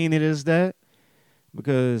saying it as that?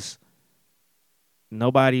 Because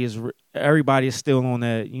everybody is still on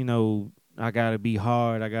that, I gotta be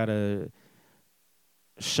hard, I gotta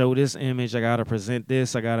show this image, I gotta present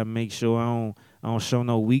this, I gotta make sure I don't show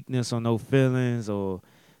no weakness or no feelings, or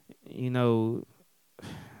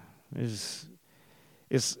it's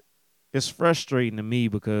it's frustrating to me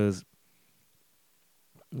because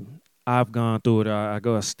I've gone through it.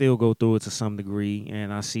 I still go through it to some degree,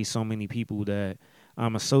 and I see so many people that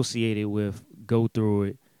I'm associated with go through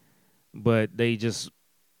it, but they just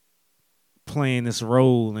playing this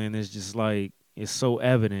role, and it's just like it's so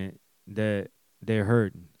evident that they're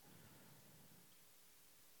hurting.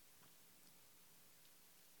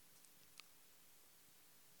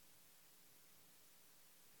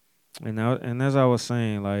 And as I was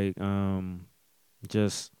saying, like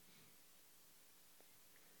just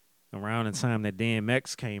around the time that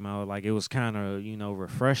DMX came out, like it was kind of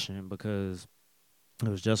refreshing because it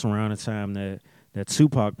was just around the time that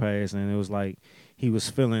Tupac passed, and it was like he was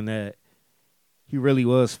feeling that he really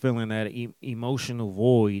was feeling that emotional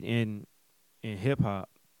void in hip hop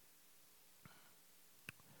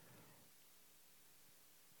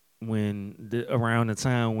around the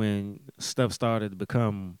time when stuff started to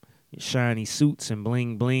become shiny suits and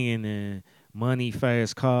bling bling and money,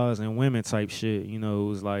 fast cars, and women type shit. It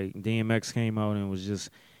was like DMX came out and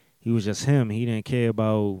he was just him. He didn't care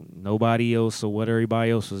about nobody else or what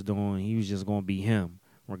everybody else was doing. He was just gonna be him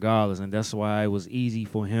regardless, and that's why it was easy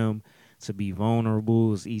for him to be vulnerable.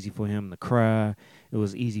 It was easy for him to cry. It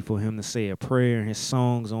was easy for him to say a prayer in his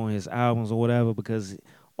songs, on his albums or whatever, because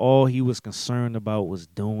all he was concerned about was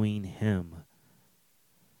doing him.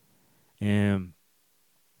 And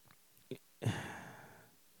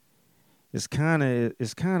it's kind of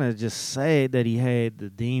just sad that he had the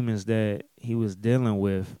demons that he was dealing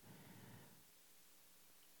with.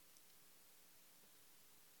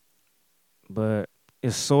 But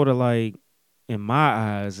it's sort of like, in my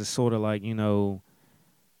eyes, it's sort of like,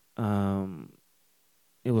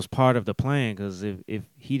 it was part of the plan, because if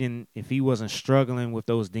he wasn't struggling with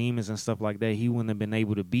those demons and stuff like that, he wouldn't have been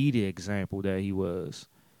able to be the example that he was.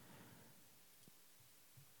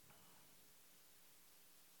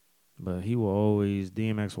 But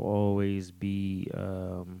DMX will always be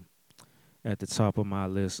at the top of my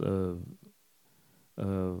list of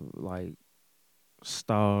like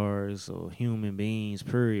stars or human beings,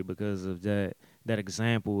 period, because of that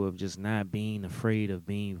example of just not being afraid of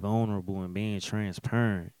being vulnerable and being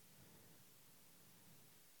transparent.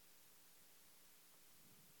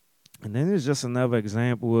 And then there's just another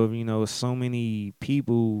example of, so many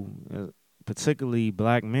people, particularly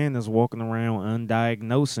black men, that's walking around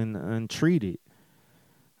undiagnosed and untreated.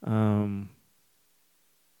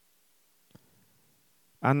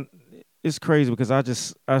 It's crazy because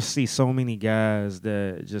I see so many guys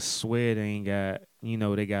that just swear they ain't got,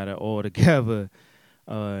 they got it all together,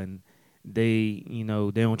 and they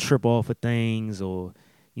don't trip off of things, or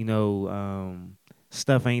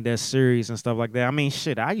stuff ain't that serious and stuff like that. I mean,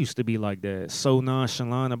 shit, I used to be like that, so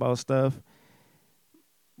nonchalant about stuff.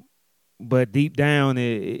 But deep down,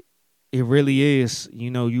 it really is,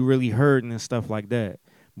 you really hurting and stuff like that.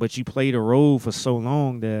 But you play the role for so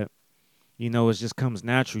long that, it just comes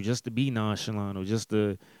natural just to be nonchalant, or just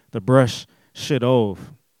to brush shit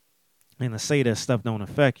off and to say that stuff don't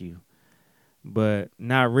affect you. But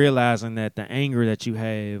not realizing that the anger that you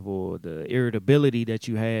have or the irritability that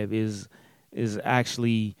you have is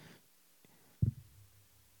actually,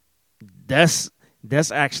 that's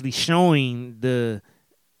actually showing the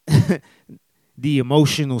the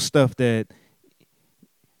emotional stuff that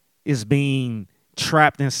is being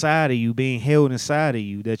trapped inside of you, being held inside of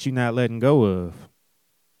you, that you're not letting go of.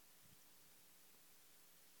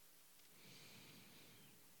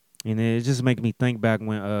 And it just make me think back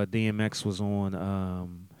when DMX was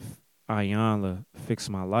on Iyanla, Fix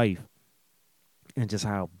My Life, and just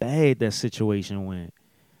how bad that situation went.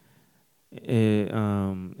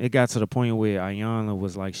 it got to the point where Ayanna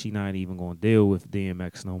was like, she not even gonna deal with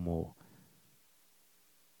DMX no more.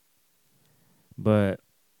 But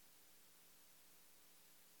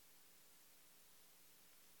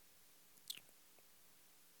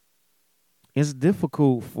it's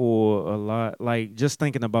difficult for a lot, like just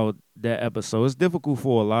thinking about that episode, it's difficult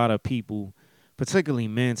for a lot of people, particularly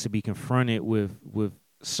men, to be confronted with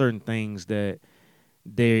certain things that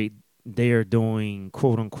they they are doing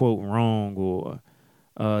quote unquote wrong, or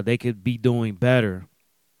they could be doing better.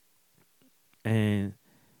 And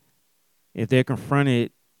if they're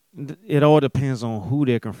confronted, it all depends on who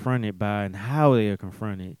they're confronted by and how they're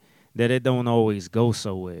confronted. That it don't always go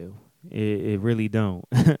so well. It really don't.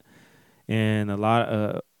 And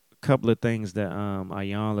a couple of things that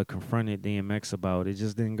Ayanna confronted DMX about, it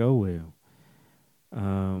just didn't go well.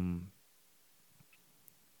 Um,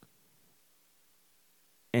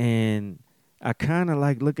 and I kind of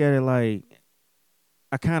like look at it like,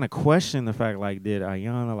 I kind of question the fact, like, did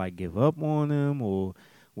Ayanna like give up on him, or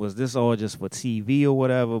was this all just for TV or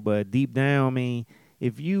whatever? But deep down, I mean,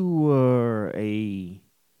 if you were a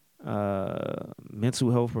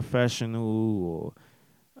mental health professional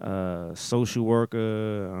or social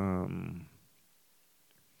worker,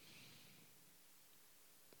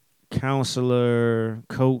 counselor,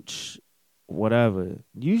 coach, whatever,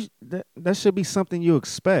 that should be something you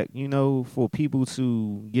expect, for people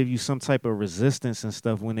to give you some type of resistance and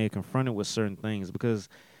stuff when they're confronted with certain things, because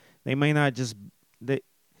they may not just they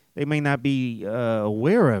they may not be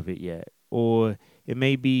aware of it yet, or it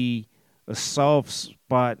may be a soft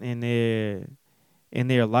spot in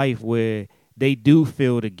their life where they do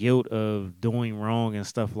feel the guilt of doing wrong and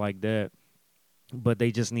stuff like that, but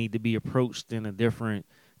they just need to be approached in a different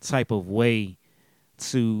type of way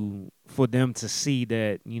for them to see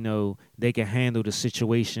that they can handle the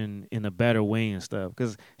situation in a better way and stuff.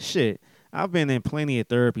 Because shit, I've been in plenty of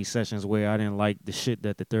therapy sessions where I didn't like the shit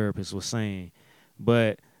that the therapist was saying,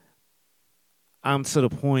 but I'm to the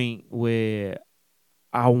point where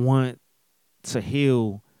I want to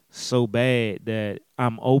heal so bad that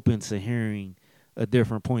I'm open to hearing a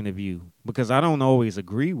different point of view, because I don't always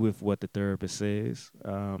agree with what the therapist says.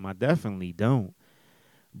 I definitely don't,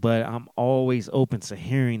 but I'm always open to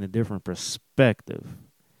hearing a different perspective.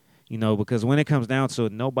 Because when it comes down to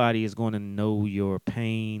it, nobody is going to know your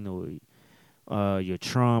pain or your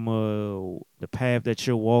trauma or the path that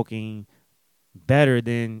you're walking better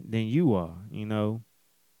than you are.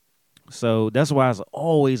 So that's why it's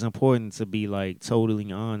always important to be like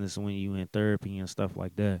totally honest when you in therapy and stuff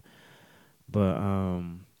like that. But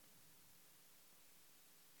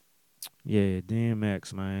yeah,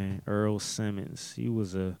 DMX, man, Earl Simmons, he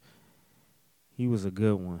was a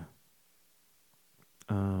good one.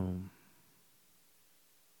 Um,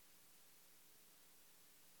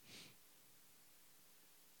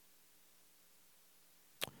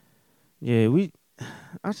 yeah,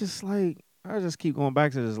 I just keep going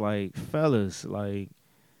back to this, like, fellas, like,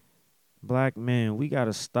 black men, we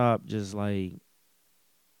gotta stop just like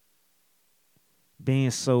being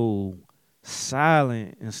so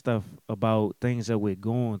silent and stuff about things that we're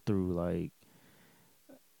going through. Like,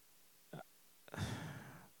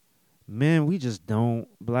 black men, we just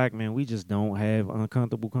don't have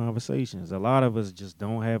uncomfortable conversations. A lot of us just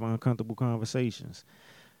don't have uncomfortable conversations.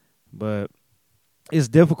 But it's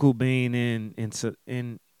difficult being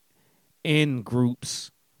in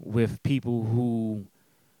groups with people who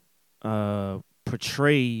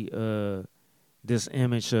portray this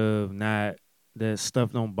image of not that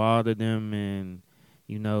stuff don't bother them, and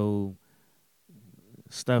you know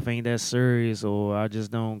stuff ain't that serious, or I just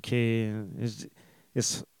don't care.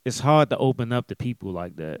 It's hard to open up to people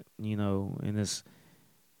like that, and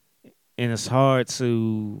it's hard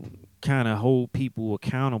to kind of hold people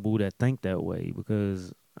accountable that think that way,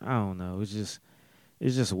 because I don't know, it's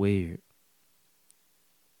just weird.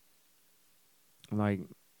 Like,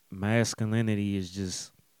 masculinity is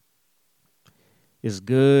just, it's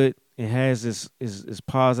good. It has its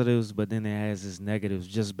positives, but then it has its negatives,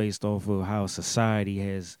 just based off of how society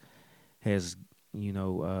has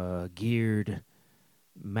geared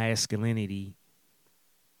masculinity.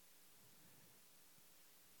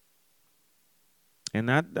 And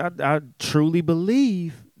I truly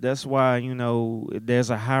believe that's why there is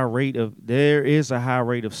a high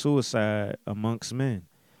rate of suicide amongst men,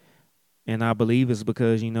 and I believe it's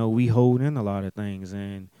because we hold in a lot of things,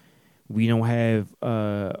 and we don't have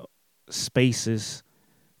spaces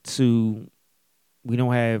to we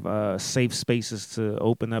don't have safe spaces to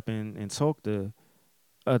open up and talk to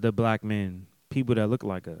other black men, people that look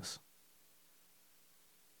like us.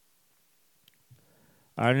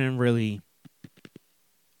 I didn't really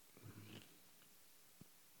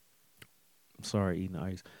Sorry, eating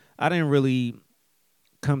ice. I didn't really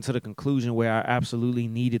come to the conclusion where I absolutely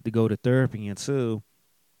needed to go to therapy until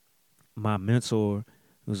my mentor,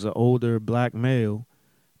 who's an older black male,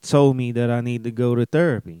 told me that I need to go to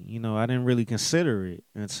therapy. I didn't really consider it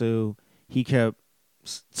until he kept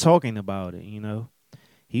talking about it.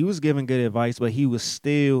 He was giving good advice, but he was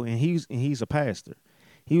still, and he's a pastor.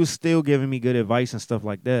 He was still giving me good advice and stuff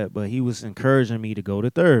like that, but he was encouraging me to go to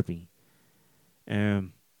therapy.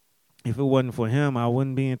 And if it wasn't for him, I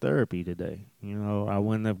wouldn't be in therapy today. I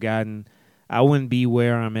wouldn't be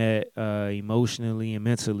where I'm at emotionally and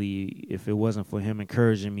mentally if it wasn't for him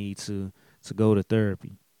encouraging me to go to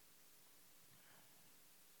therapy.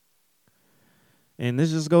 And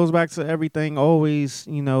this just goes back to everything always,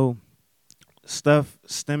 stuff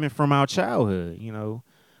stemming from our childhood.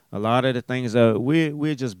 A lot of the things that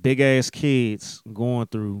we're just big ass kids going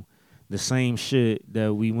through the same shit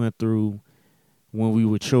that we went through when we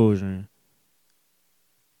were children,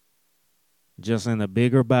 just in a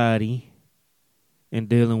bigger body and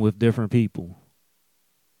dealing with different people.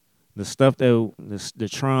 The stuff that the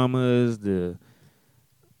traumas, the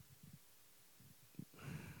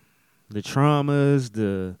traumas,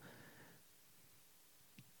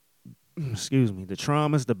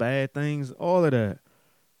 the bad things, all of that.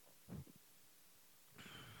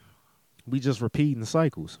 We just repeating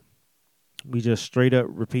cycles. We just straight up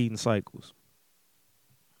repeating cycles.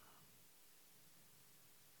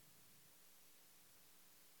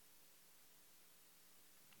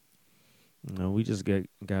 We just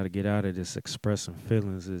got to get out of this expressing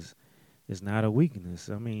feelings is not a weakness.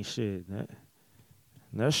 I mean, shit,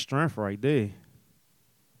 that's strength right there.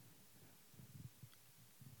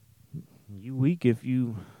 You weak if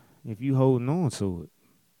you holding on to it.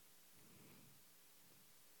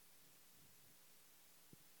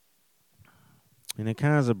 And it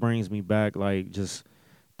kind of brings me back, like, just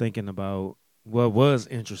thinking about what was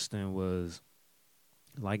interesting was,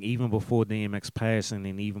 like, even before DMX passing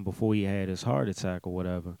and even before he had his heart attack or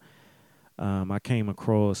whatever, I came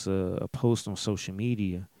across a post on social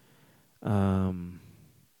media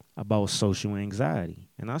about social anxiety.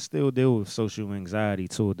 And I still deal with social anxiety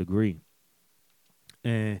to a degree.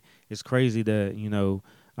 And it's crazy that,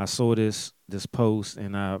 I saw this post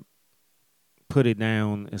and I put it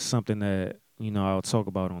down as something that, I'll talk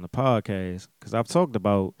about on the podcast, because I've talked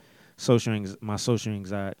about my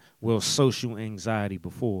social anxiety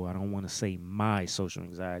before. I don't want to say my social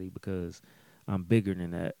anxiety because I'm bigger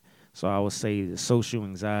than that. So I would say the social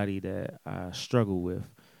anxiety that I struggle with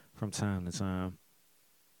from time to time.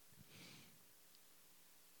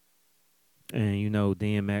 And,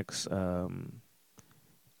 DMX,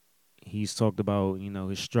 he's talked about,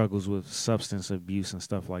 his struggles with substance abuse and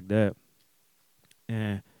stuff like that.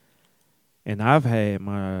 And I've had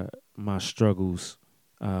my struggles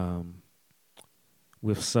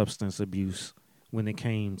with substance abuse when it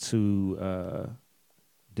came to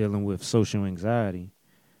dealing with social anxiety.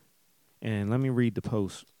 And let me read the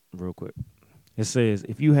post real quick. It says,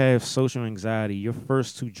 if you have social anxiety, your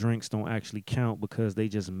first 2 drinks don't actually count because they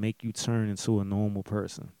just make you turn into a normal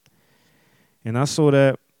person. And I saw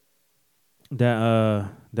that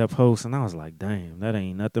post and I was like, damn, that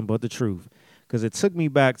ain't nothing but the truth. Because it took me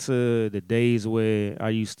back to the days where I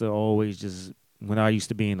used to always when I used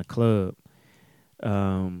to be in the club.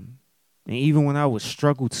 And even when I would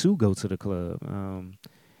struggle to go to the club,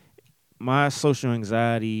 my social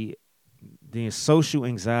anxiety, the social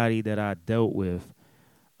anxiety that I dealt with,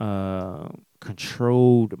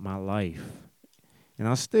 controlled my life. And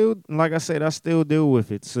I still, like I said, I still deal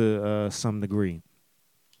with it to some degree.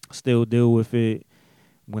 Still deal with it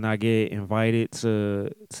when I get invited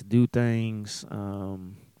to do things.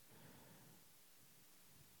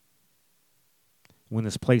 When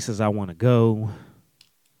there's places I want to go,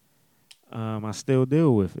 I still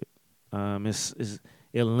deal with it.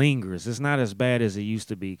 It lingers. It's not as bad as it used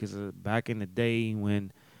to be, because back in the day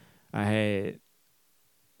when I had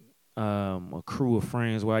a crew of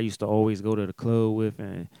friends where I used to always go to the club with,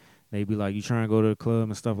 and they'd be like, you trying to go to the club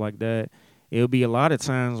and stuff like that. It would be a lot of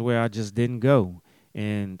times where I just didn't go,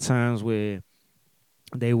 and times where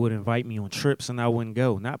they would invite me on trips and I wouldn't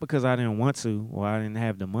go. Not because I didn't want to or I didn't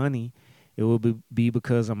have the money. It would be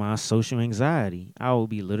because of my social anxiety. I would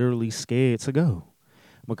be literally scared to go,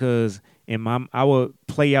 because I would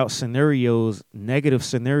play out negative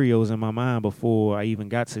scenarios in my mind before I even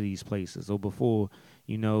got to these places, or before,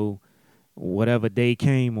 whatever day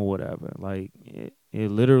came or whatever. Like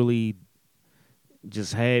it literally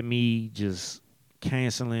just had me just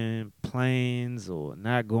canceling plans or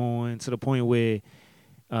not going, to the point where,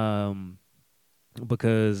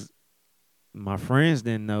 because my friends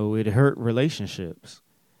didn't know, it hurt relationships.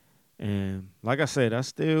 And like I said, I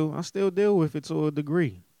still deal with it to a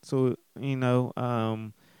degree. So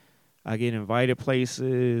I get invited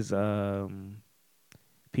places.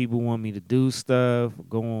 People want me to do stuff,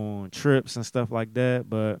 go on trips and stuff like that.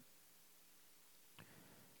 But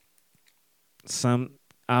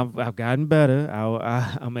I've gotten better.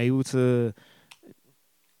 I'm able to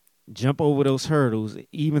jump over those hurdles,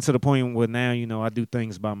 even to the point where now, I do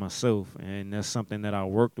things by myself. And that's something that I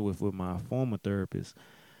worked with my former therapist.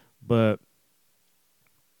 But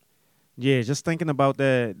yeah, just thinking about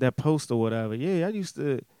that post or whatever. Yeah, I used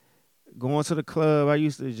to go into the club. I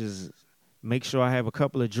used to just make sure I have a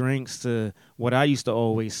couple of drinks to what I used to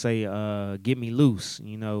always say, get me loose,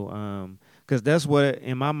 because that's what,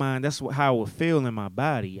 in my mind, that's how I would feel in my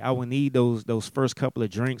body. I would need those first couple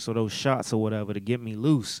of drinks or those shots or whatever to get me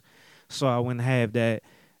loose, so I wouldn't have that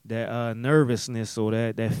nervousness or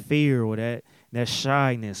that fear or that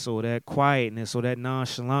shyness or that quietness or that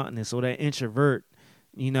nonchalantness or that introvert,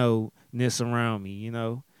 ness around me,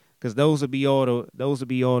 because those would be all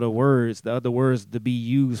the words, the other words to be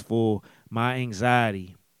used for my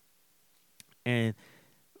anxiety. And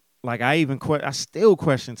like I still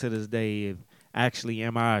question to this day if actually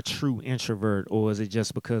am I a true introvert, or is it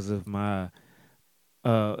just because of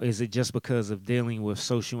dealing with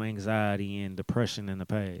social anxiety and depression in the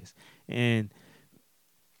past? And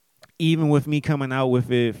even with me coming out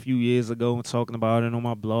with it a few years ago and talking about it on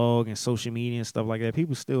my blog and social media and stuff like that,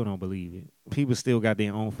 people still don't believe it. People still got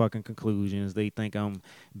their own fucking conclusions. They think I'm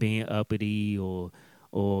being uppity or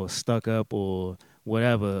stuck up or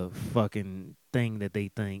whatever fucking thing that they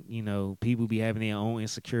think. People be having their own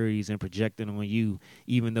insecurities and projecting on you,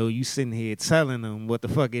 even though you sitting here telling them what the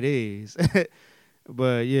fuck it is.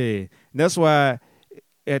 But yeah, that's why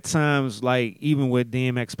at times, like even with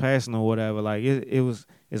DMX passing or whatever, like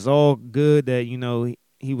it's all good that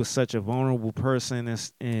he was such a vulnerable person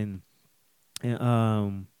and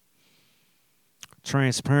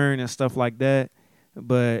transparent and stuff like that.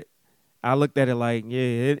 But I looked at it like,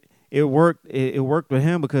 yeah, it worked. It worked with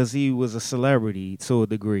him because he was a celebrity to a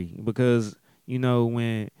degree. Because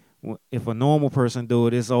if a normal person do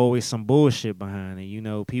it, there's always some bullshit behind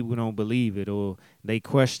it. People don't believe it, or they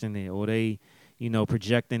question it, or they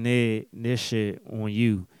projecting their shit on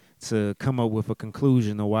you to come up with a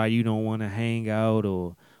conclusion of why you don't want to hang out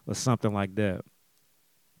or something like that.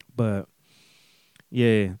 But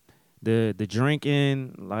yeah, the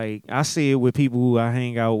drinking, like I see it with people who I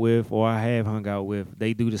hang out with or I have hung out with.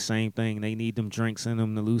 They do the same thing. They need them drinks in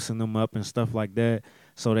them to loosen them up and stuff like that,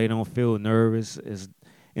 so they don't feel nervous,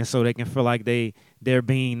 and so they can feel like they're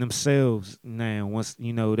being themselves now. Once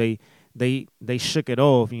they shook it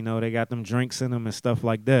off, they got them drinks in them and stuff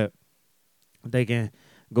like that, they can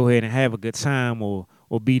go ahead and have a good time or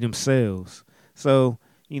be themselves. So,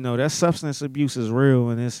 that substance abuse is real,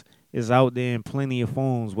 and it's out there in plenty of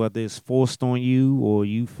forms, whether it's forced on you or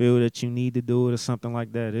you feel that you need to do it or something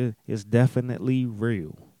like that. It's definitely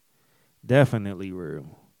real. Definitely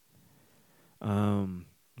real. I'm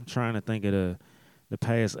trying to think of the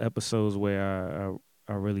past episodes where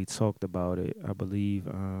I really talked about it. I believe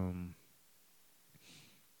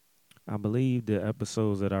the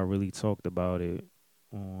episodes that I really talked about it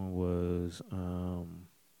on was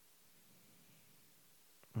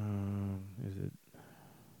is it?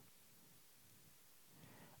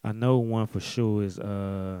 I know one for sure is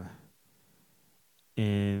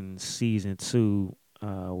in season 2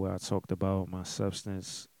 where I talked about my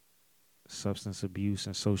substance abuse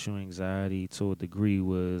and social anxiety to a degree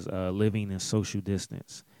was living in social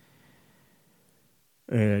distance.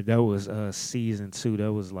 And that was season 2.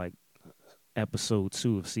 That was like episode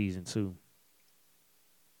 2 of season 2.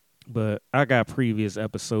 But I got previous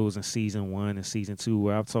episodes in season 1 and season 2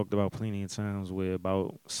 where I've talked about plenty of times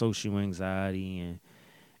about social anxiety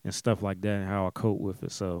and stuff like that and how I cope with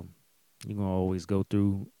it. So you're going to always go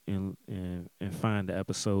through and find the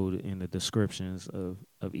episode in the descriptions of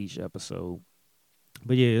each episode.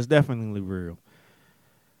 But yeah, it's definitely real.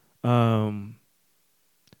 But I'm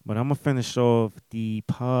going to finish off the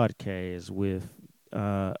podcast with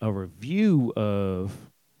a review of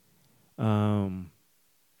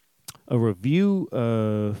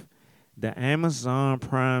the Amazon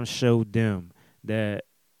Prime show Them that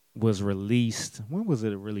was released. When was it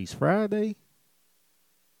released? Friday?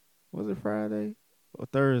 Was it Friday or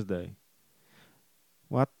Thursday?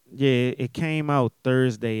 Well, yeah, it came out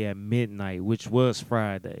Thursday at midnight, which was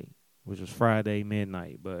Friday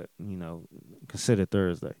midnight, but, consider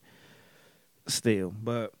Thursday still.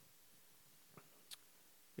 But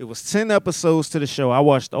it was 10 episodes to the show. I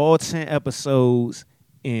watched all 10 episodes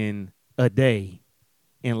in a day,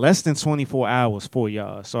 in less than 24 hours for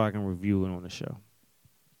y'all, so I can review it on the show.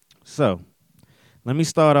 So let me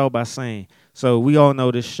start out by saying, so we all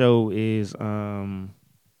know this show is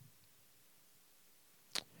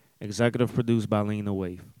executive produced by Lena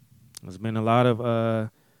Waithe. There's been a lot of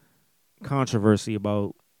controversy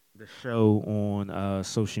about the show on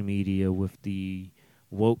social media with the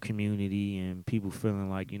woke community and people feeling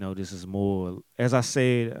like, this is more, as I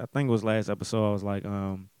said, I think it was last episode, I was like,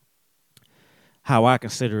 how I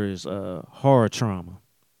consider is horror trauma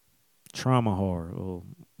horror, or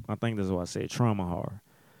I think that's what I said, trauma horror.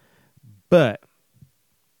 But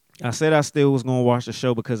I said I still was gonna watch the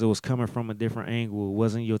show because it was coming from a different angle. It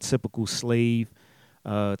wasn't your typical slave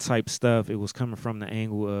type stuff. It was coming from the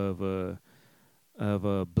angle of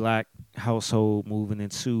a black household moving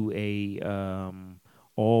into a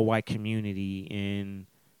all white community in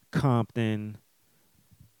Compton,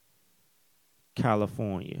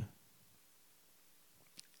 California,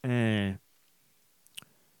 and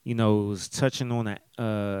it was touching on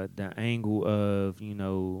the angle of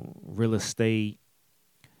real estate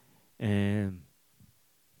and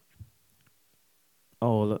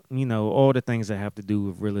all the things that have to do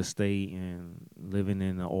with real estate and living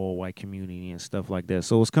in an all white community and stuff like that.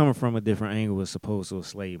 So it's coming from a different angle as opposed to a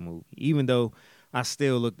slave movie, even though I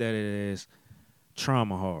still looked at it as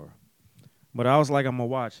trauma horror. But I was like, I'm gonna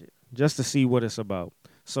watch it just to see what it's about.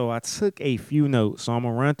 So I took a few notes. So I'm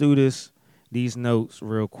gonna run through these notes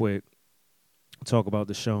real quick, talk about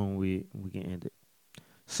the show, and we can end it.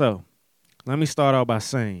 So let me start out by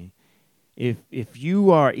saying, if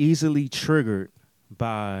you are easily triggered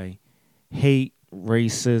by hate,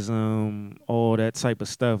 racism, all that type of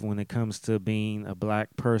stuff when it comes to being a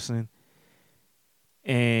black person,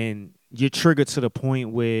 and you're triggered to the point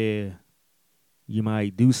where you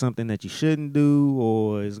might do something that you shouldn't do,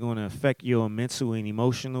 or it's going to affect your mental and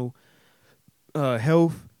emotional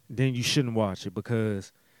health, then you shouldn't watch it,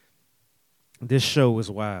 because this show is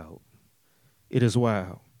wild. It is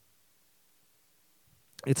wild.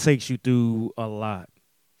 It takes you through a lot.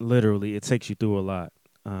 Literally, it takes you through a lot.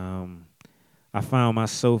 I found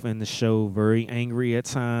myself in the show very angry at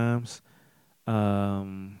times.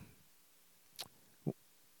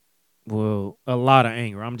 Well, a lot of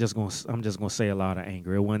anger. I'm just gonna say a lot of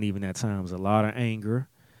anger. It wasn't even at times. A lot of anger.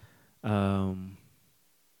 And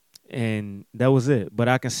that was it. But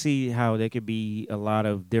I can see how there could be a lot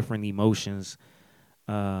of different emotions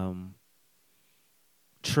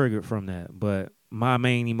triggered from that. But my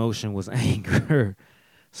main emotion was anger.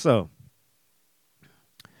 So,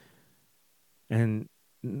 and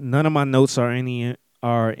none of my notes are in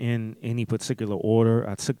any particular order.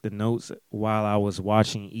 I took the notes while I was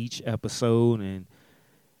watching each episode,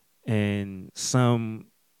 and some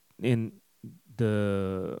in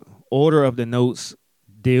the order of the notes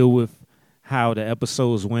deal with how the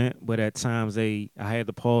episodes went, but at times I had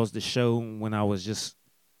to pause the show when I was just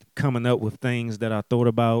coming up with things that I thought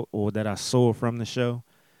about or that I saw from the show.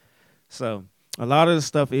 So a lot of the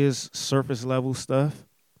stuff is surface level stuff.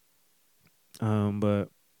 But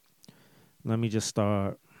let me just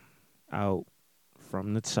start out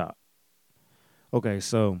from the top. Okay,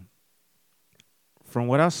 so from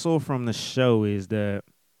what I saw from the show is that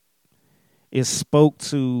it spoke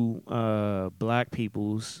to black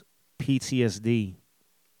people's PTSD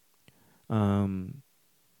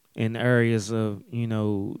in areas of,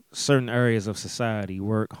 certain areas of society,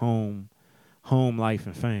 work, home life,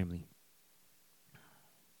 and family.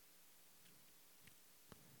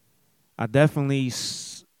 I definitely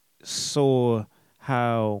saw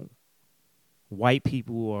how white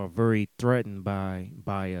people are very threatened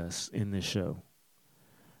by us in this show.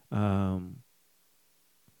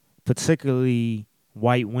 Particularly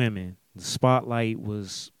white women. The spotlight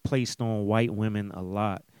was placed on white women a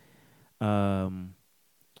lot on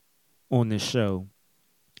this show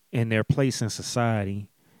and their place in society,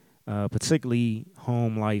 particularly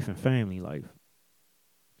home life and family life.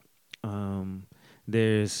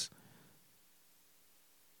 There's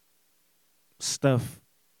stuff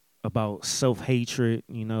about self-hatred,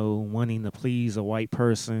 wanting to please a white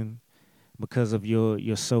person because of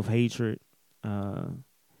your self-hatred.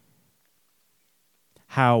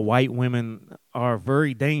 How white women are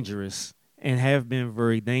very dangerous and have been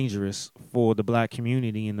very dangerous for the black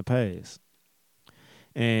community in the past.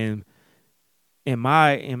 And in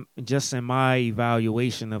my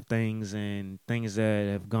evaluation of things and things that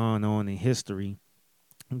have gone on in history,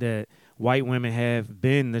 that white women have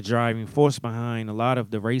been the driving force behind a lot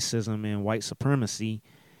of the racism and white supremacy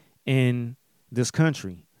in this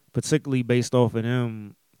country, particularly based off of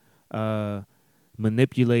them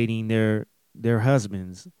manipulating their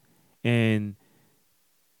husbands and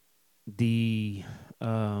the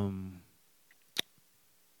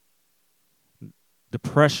the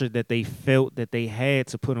pressure that they felt that they had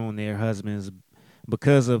to put on their husbands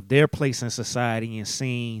because of their place in society and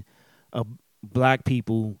seeing black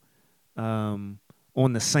people on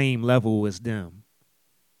the same level as them.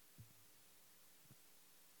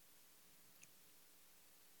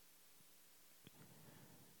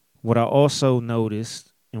 What I also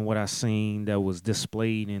noticed and what I seen that was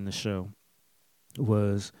displayed in the show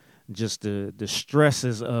was just the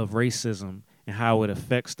stresses of racism and how it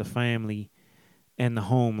affects the family and the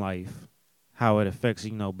home life, how it affects,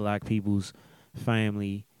 black people's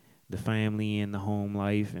family, the family and the home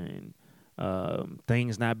life, and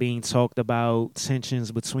things not being talked about,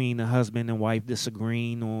 tensions between the husband and wife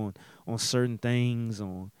disagreeing on certain things,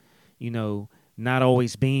 on, not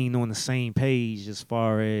always being on the same page as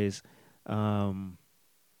far as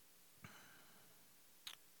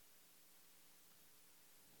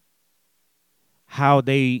how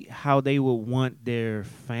they would want their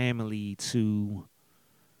family to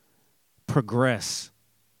progress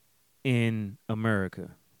in America.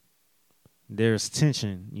 There's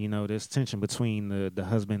tension, there's tension between the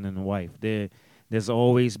husband and the wife. There's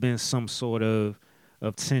always been some sort of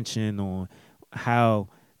tension on how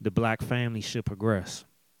the black family should progress.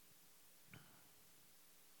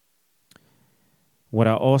 What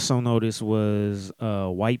I also noticed was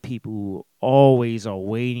white people always are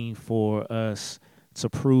waiting for us to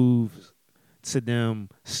prove to them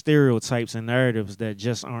stereotypes and narratives that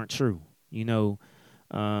just aren't true.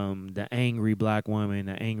 The angry black woman,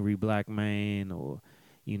 the angry black man, or,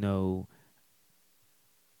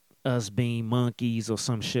 us being monkeys or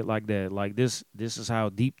some shit like that. Like this is how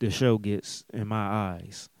deep the show gets in my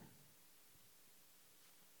eyes.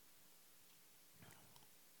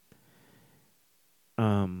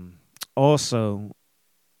 Also,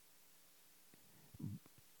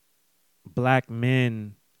 black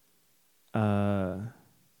men not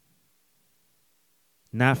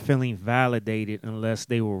feeling validated unless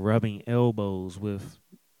they were rubbing elbows with,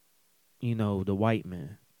 the white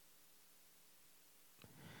man.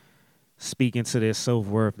 Speaking to their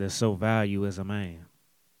self-worth, their self-value as a man.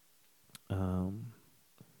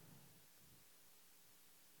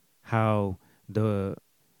 How the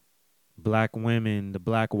black women, the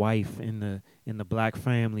black wife in the black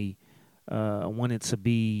family wanted to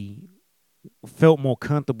be, felt more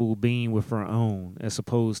comfortable being with her own as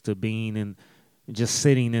opposed to being in, just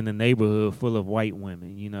sitting in a neighborhood full of white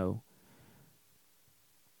women,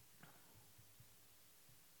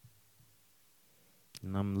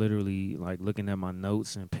 And I'm literally like looking at my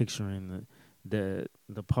notes and picturing the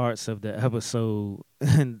parts of the episode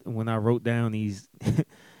and when I wrote down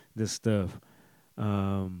this stuff.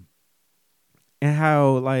 And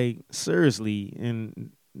how, like, seriously, and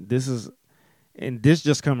this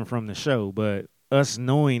just coming from the show, but us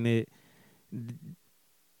knowing it,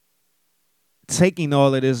 taking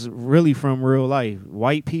all of this really from real life.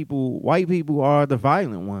 White people are the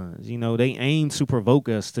violent ones. They aim to provoke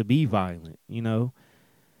us to be violent.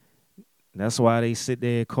 That's why they sit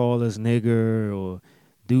there and call us nigger or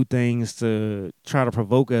do things to try to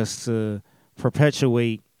provoke us to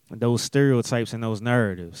perpetuate those stereotypes and those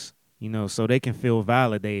narratives. So they can feel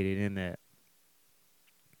validated in that.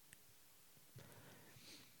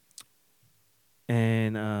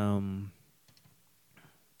 And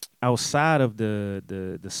outside of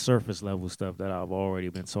the surface level stuff that I've already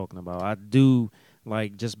been talking about, I do,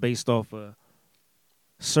 like, just based off of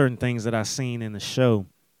certain things that I've seen in the show,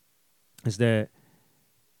 is that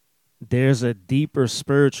there's a deeper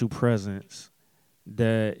spiritual presence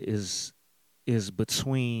that is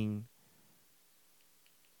between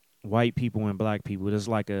white people and black people. There's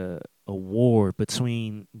like a war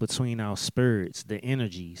between our spirits, the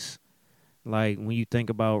energies. Like when you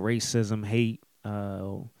think about racism, hate,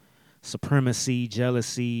 supremacy,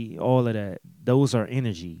 jealousy, all of that, those are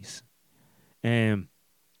energies. And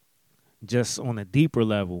just on a deeper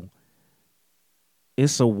level,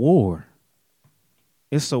 it's a war.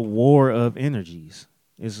 It's a war of energies.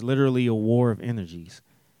 It's literally a war of energies.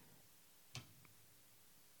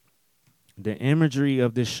 The imagery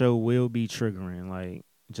of this show will be triggering. Like,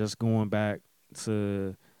 just going back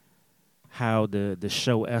to how the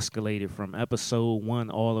show escalated from episode 1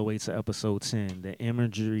 all the way to episode 10. The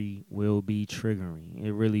imagery will be triggering.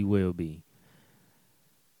 It really will be.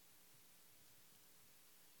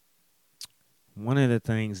 One of the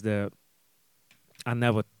things that I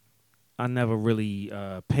never really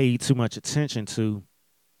paid too much attention to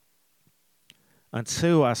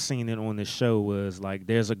until I seen it on the show was, like,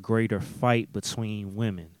 there's a greater fight between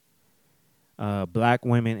women, black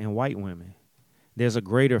women and white women.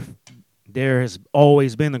 There has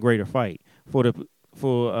always been a greater fight for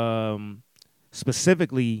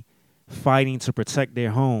specifically fighting to protect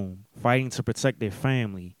their home, fighting to protect their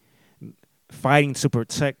family, fighting to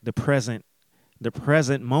protect the present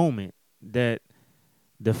moment that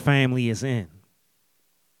the family is in.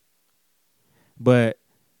 But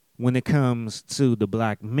when it comes to the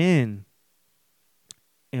black men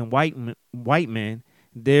and white men,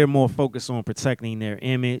 they're more focused on protecting their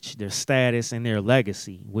image, their status, and their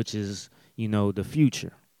legacy, which is, the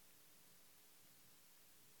future.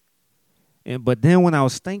 But then when I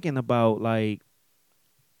was thinking about like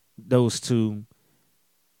those two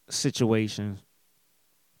situations,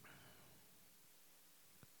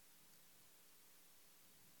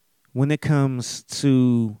 when it comes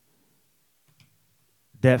to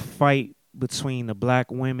that fight between the black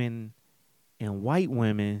women and white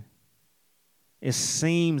women, it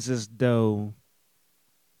seems as though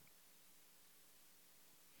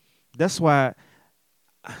that's why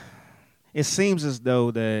it seems as though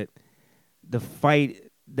that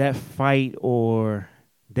that fight or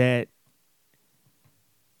that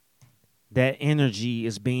energy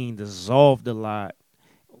is being dissolved a lot,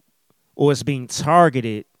 or it's being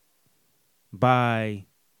targeted by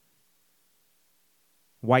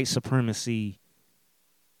white supremacy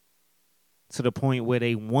to the point where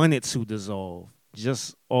they want it to dissolve,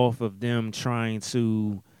 just off of them trying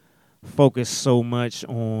to focus so much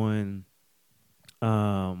on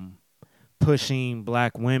pushing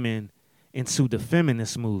black women into the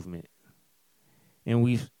feminist movement. And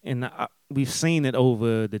we've seen it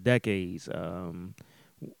over the decades.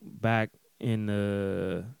 Back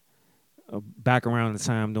around the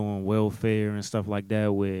time doing welfare and stuff like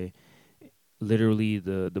that, where literally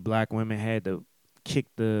the black women had to kick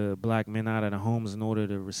the black men out of the homes in order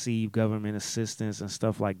to receive government assistance and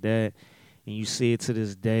stuff like that. And you see it to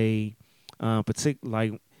this day,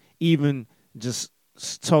 like even just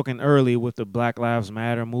talking earlier with the Black Lives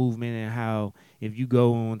Matter movement, and how if you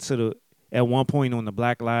go on to at one point on the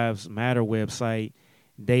Black Lives Matter website,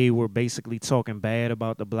 they were basically talking bad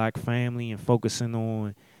about the black family and focusing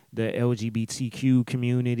on the LGBTQ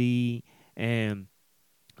community and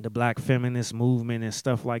the black feminist movement and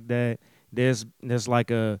stuff like that. There's like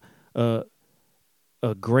a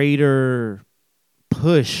greater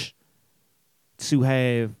push to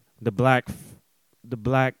have the black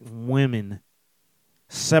women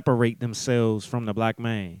separate themselves from the black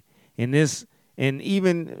man. And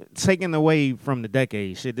even taken away from the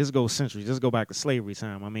decade, this goes centuries. This go back to slavery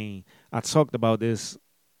time. I mean, I talked about this,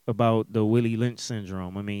 about the Willie Lynch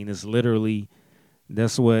syndrome. I mean, it's literally,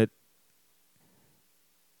 that's what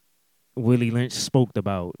Willie Lynch spoke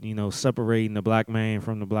about, separating the black man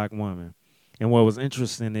from the black woman. And what was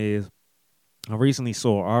interesting is I recently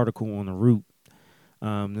saw an article on The Root.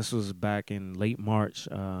 This was back in late March,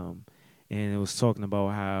 and it was talking about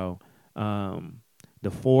how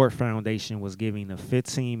the Ford Foundation was giving a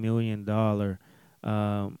 $15 million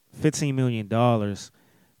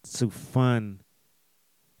to fund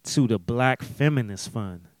to the Black Feminist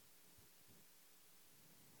Fund.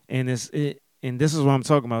 And this is what I'm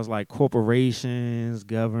talking about. It's like corporations,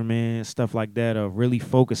 government, stuff like that are really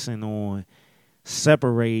focusing on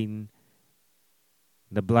separating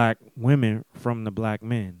the black women from the black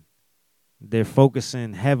men. They're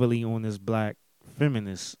focusing heavily on this black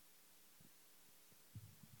feminist.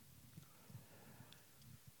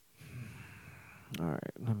 All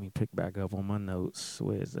right, let me pick back up on my notes.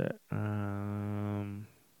 Where is that?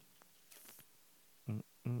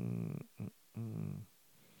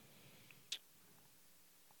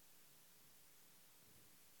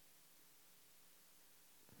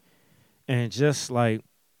 And just like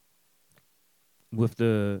with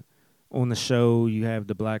on the show, you have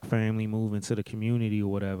the black family move into the community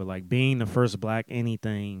or whatever. Like being the first black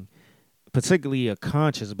anything, particularly a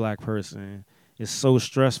conscious black person, is so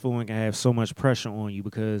stressful and can have so much pressure on you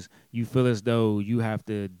because you feel as though you have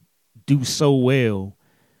to do so well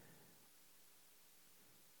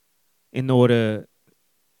in order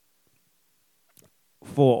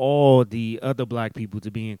for all the other black people to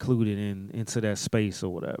be included into that space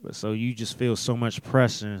or whatever. So you just feel so much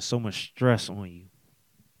pressure and so much stress on you.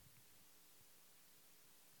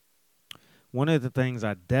 One of the things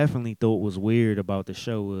I definitely thought was weird about the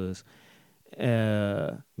show was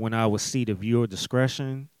when I would see the viewer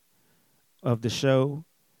discretion of the show,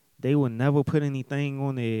 they would never put anything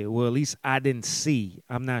on there. Well, at least I didn't see.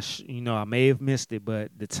 I'm not, I may have missed it,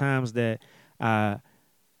 but the times that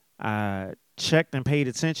I checked and paid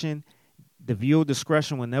attention, the viewer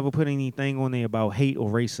discretion would never put anything on there about hate or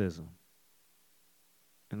racism.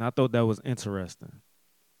 And I thought that was interesting.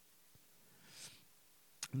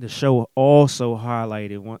 The show also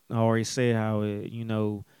highlighted, I already said how,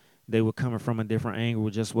 they were coming from a different angle.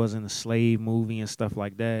 It just wasn't a slave movie and stuff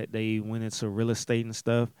like that. They went into real estate and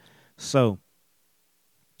stuff. So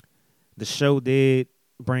the show did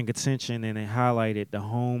bring attention, and it highlighted the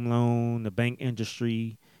home loan, the bank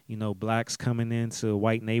industry, blacks coming into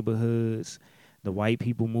white neighborhoods, the white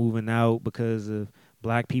people moving out because of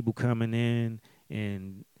black people coming in,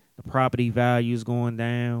 and the property values going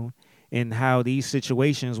down, and how these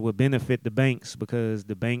situations would benefit the banks because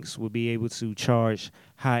the banks would be able to charge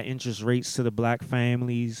high interest rates to the black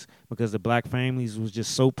families because the black families was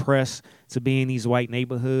just so pressed to be in these white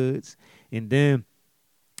neighborhoods. And then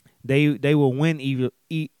they will win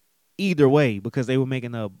either way because they were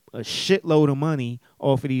making a shitload of money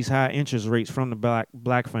off of these high interest rates from the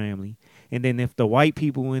black family. And then if the white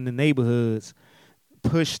people in the neighborhoods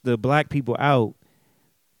push the black people out,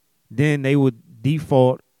 then they would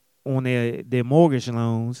default on their mortgage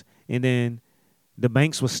loans, and then the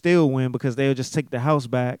banks will still win because they'll just take the house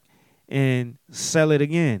back and sell it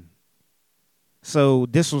again. So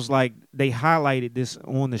this was like, they highlighted this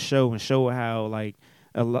on the show and showed how like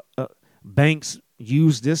banks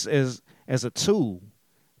use this as a tool.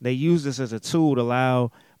 They use this as a tool to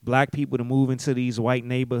allow black people to move into these white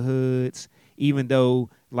neighborhoods, even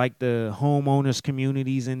though like the homeowners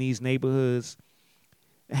communities in these neighborhoods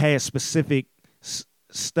had specific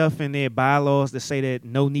stuff in their bylaws that say that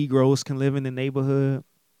no Negroes can live in the neighborhood,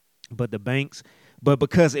 but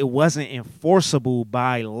because it wasn't enforceable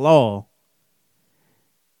by law,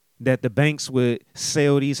 that the banks would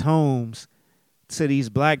sell these homes to these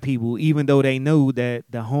black people, even though they knew that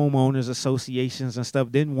the homeowners associations and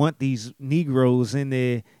stuff didn't want these Negroes in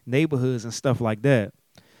their neighborhoods and stuff like that.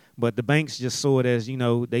 But the banks just saw it as,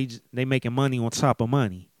 they making money on top of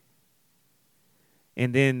money.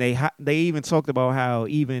 And then they even talked about how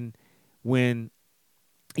even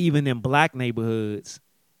in black neighborhoods,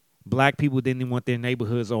 black people didn't want their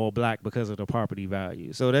neighborhoods all black because of the property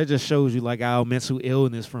value. So that just shows you like our mental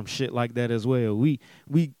illness from shit like that as well. We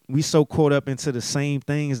so caught up into the same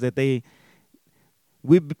things that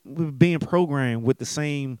we're being programmed with the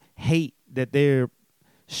same hate that they're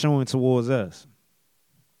showing towards us.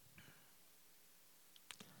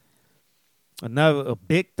 A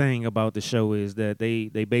big thing about the show is that they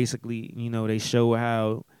basically, they show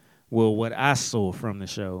how, what I saw from the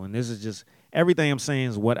show. And this is just, everything I'm saying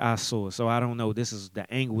is what I saw. So I don't know, this is the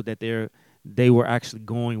angle that they were actually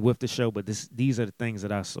going with the show, but these are the things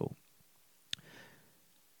that I saw.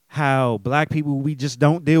 How black people, we just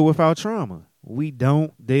don't deal with our trauma. We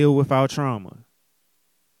don't deal with our trauma.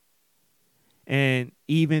 And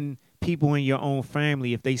even people in your own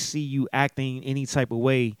family, if they see you acting any type of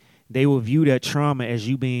way, they will view that trauma as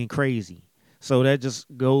you being crazy. So that just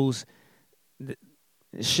goes,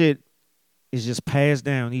 shit is just passed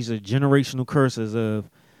down. These are generational curses of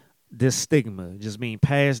this stigma just being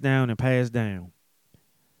passed down and passed down.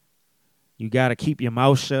 You got to keep your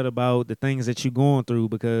mouth shut about the things that you're going through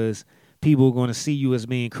because people are going to see you as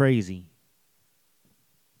being crazy.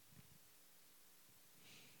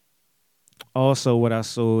 Also, what I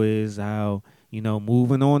saw is how,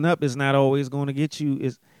 moving on up is not always going to get you,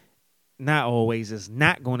 it's not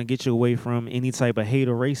going to get you away from any type of hate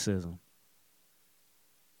or racism.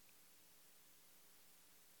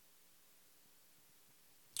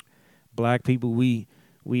 Black people, we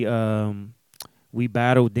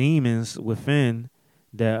battle demons within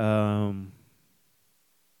that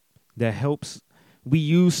helps. We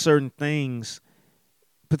use certain things,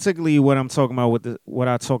 particularly what I'm talking about with what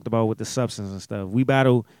I talked about with the substance and stuff. We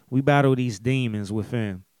battle these demons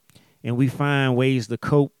within, and we find ways to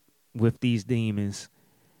cope with these demons.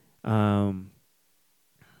 And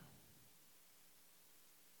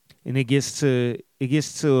it gets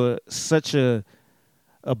to such a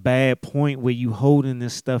bad point where you holding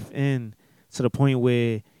this stuff in to the point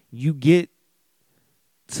where you get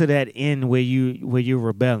to that end where you're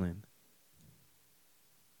rebelling.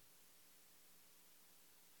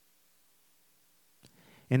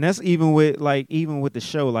 And that's even with the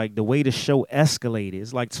show, like the way the show escalated,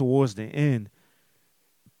 it's like towards the end,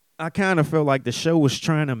 I kind of felt like the show was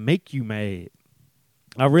trying to make you mad.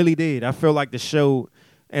 I really did. I felt like the show,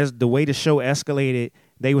 as the way the show escalated,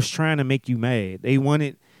 they was trying to make you mad. They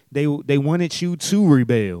wanted you to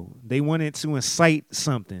rebel. They wanted to incite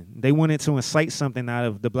something. They wanted to incite something out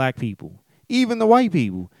of the black people, even the white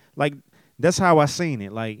people. Like, that's how I seen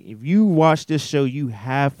it. Like, if you watch this show, you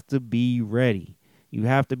have to be ready. You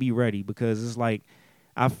have to be ready because it's like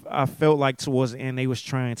I felt like towards the end they was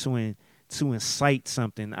trying to incite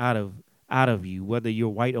something out of you, whether you're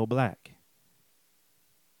white or black.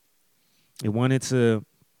 It wanted to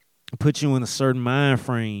put you in a certain mind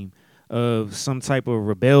frame of some type of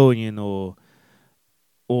rebellion or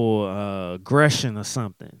or aggression or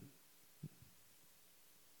something.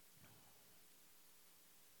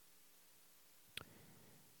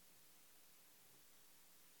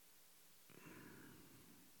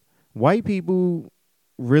 White people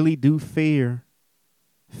really do fear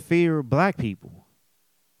black people.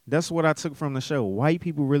 That's what I took from the show. White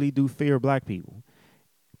people really do fear black people,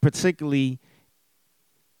 particularly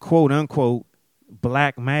quote unquote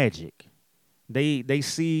black magic. They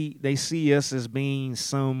see us as being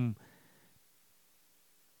some.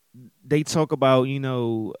 They talk about, you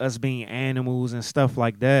know, us being animals and stuff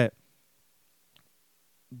like that.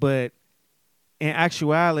 But in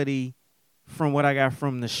actuality, from what I got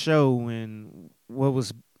from the show and what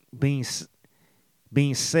was being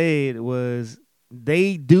said, was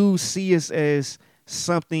they do see us as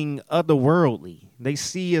something otherworldly. They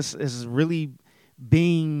see us as really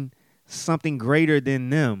being something greater than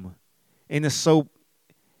them, and it's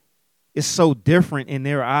so different in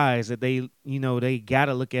their eyes that they, you know, they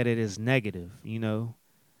gotta look at it as negative, you know.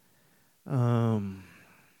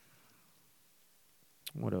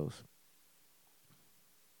 What else?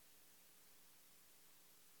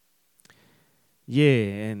 Yeah,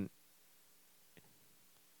 and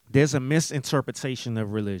there's a misinterpretation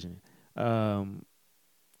of religion. From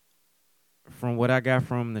what I got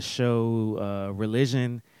from the show,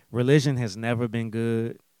 religion has never been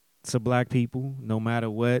good to black people, no matter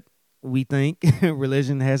what we think.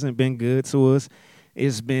 Religion hasn't been good to us.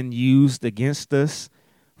 It's been used against us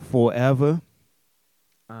forever.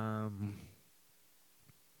 I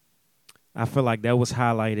feel like that was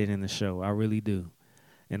highlighted in the show. I really do.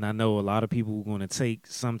 And I know a lot of people are going to take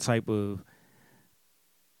some type of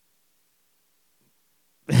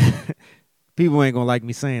people ain't going to like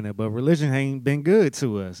me saying that, but religion ain't been good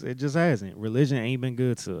to us. It just hasn't. Religion ain't been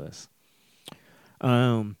good to us.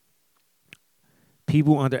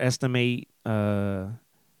 People underestimate the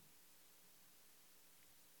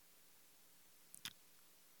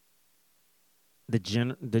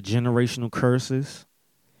generational curses.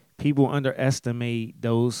 People underestimate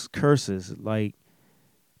those curses. Like,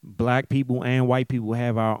 black people and white people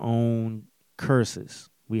have our own curses.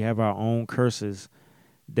 We have our own curses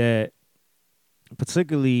that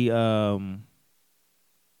particularly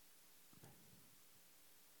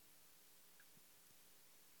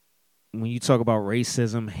when you talk about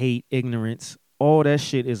racism, hate, ignorance, all that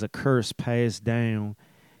shit is a curse passed down,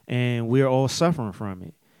 and we're all suffering from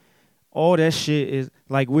it. All that shit is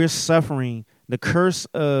like we're suffering the curses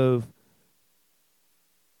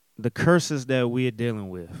that we're dealing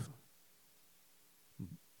with.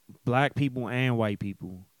 Black people and white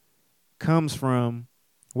people comes from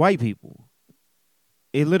white people.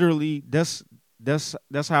 It literally that's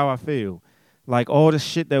how I feel. Like, all the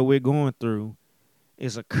shit that we're going through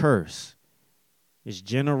is a curse. It's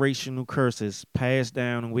generational curses passed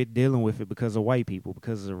down, and we're dealing with it because of white people,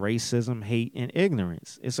 because of racism, hate, and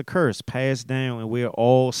ignorance. It's a curse passed down, and we're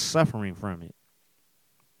all suffering from it.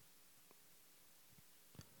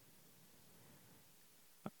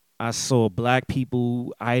 I saw black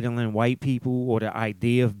people idling white people, or the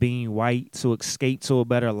idea of being white to escape to a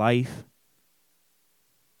better life.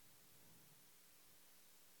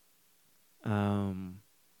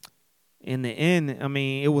 In the end, I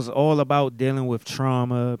mean, it was all about dealing with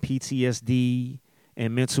trauma, PTSD,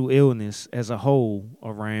 and mental illness as a whole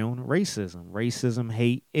around racism,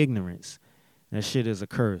 hate, ignorance. That shit is a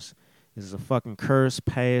curse. It's a fucking curse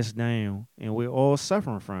passed down, and we're all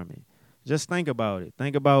suffering from it. Just think about it.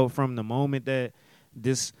 Think about from the moment that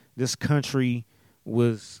this country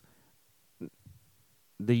was,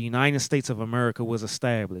 the United States of America was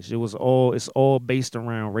established. It's all based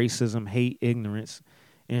around racism, hate, ignorance,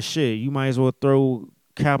 and shit. You might as well throw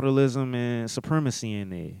capitalism and supremacy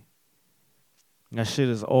in there. That shit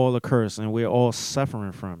is all a curse, and we're all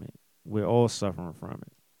suffering from it. We're all suffering from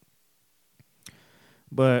it.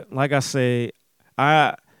 But like I said,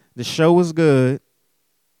 the show was good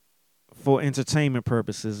for entertainment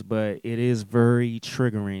purposes, but it is very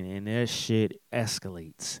triggering, and that shit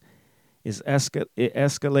escalates. It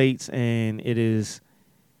escalates, and it is,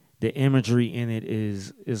 the imagery in it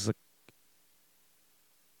is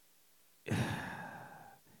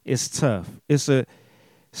it's tough.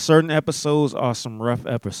 Certain episodes are some rough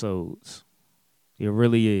episodes. It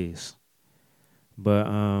really is. But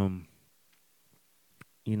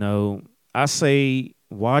you know, I say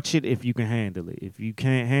watch it if you can handle it. If you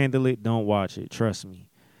can't handle it, don't watch it. Trust me.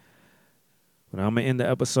 But I'm going to end the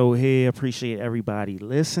episode here. Appreciate everybody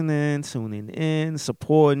listening, tuning in,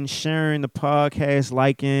 supporting, sharing the podcast,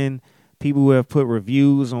 liking, people who have put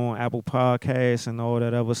reviews on Apple Podcasts and all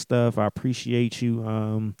that other stuff. I appreciate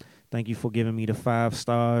you. Thank you for giving me the 5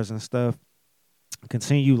 stars and stuff.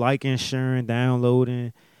 Continue liking, sharing,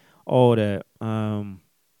 downloading, all that.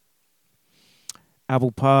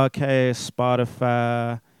 Apple Podcasts,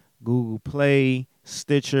 Spotify, Google Play,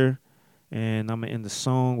 Stitcher, and I'm gonna end the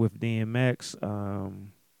song with DMX.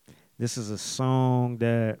 This is a song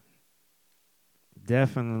that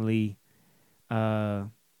definitely got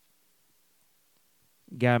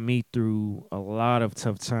me through a lot of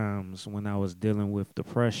tough times when I was dealing with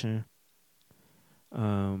depression.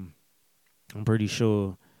 I'm pretty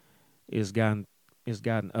sure it's gotten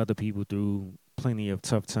other people through plenty of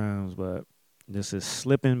tough times, but this is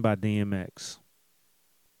Slippin' by DMX.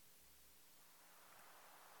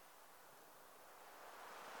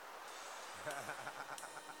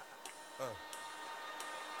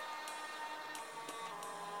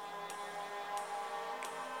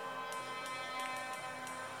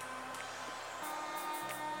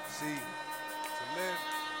 See, to live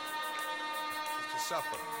is to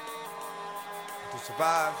suffer. To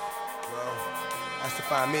survive, well, that's to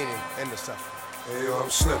find meaning in the suffering. Hey yo, I'm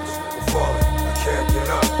slipping, I'm falling, I can't get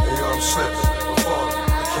up. Hey yo, I'm slipping, I'm falling,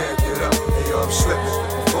 I can't get up. Hey yo, I'm slipping,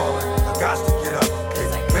 I'm falling, I got to get up.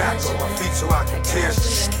 Get back on my feet so I can tear.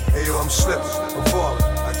 Hey yo, I'm slipping, I'm falling,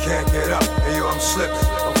 I can't get up. Hey yo, I'm slipping,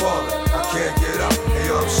 I'm falling, I can't get up. Hey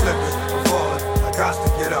yo, I'm slipping, I'm falling, I got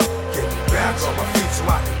to get up. Get back on my feet so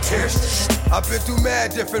I can tear. I've been through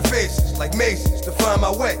mad different phases, like mazes, to find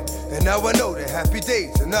my way. And now I know that happy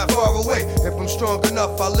days are not far away. If I'm strong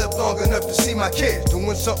enough, I'll live long enough to see my kids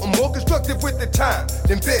doing something more constructive with the time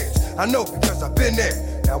than bigs. I know because I've been there,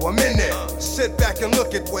 now I'm in there. Sit back and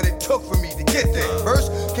look at what it took for me to get there.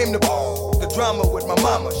 First came the drama with my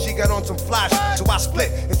mama. She got on some fly shit, so I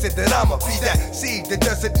split and said that I'ma be that seed that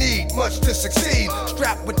doesn't need much to succeed.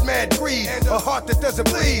 Strapped with mad greed, a heart that doesn't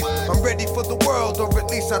bleed. I'm ready for the world, or at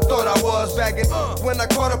least I thought I was. Bagging when I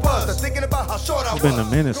caught a buzz, I'm thinking about how short I was. It's been a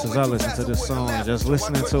minute since I listened to this song. Just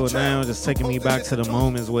listening to it now, just taking me back to the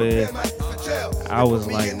moments where I was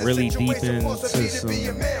like really deep into some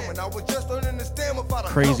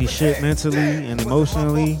crazy shit mentally and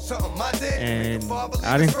emotionally, and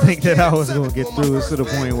I didn't think that I was gonna get through it to the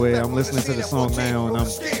point where I'm listening to the song now and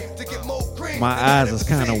my eyes is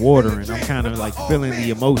kind of watering. I'm kind of like feeling the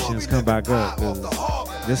emotions come back up because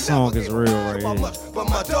this song is real right here. But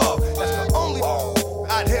my dog, that's the only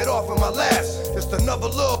I'd head off in my last. Just another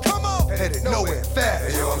little come on, headed nowhere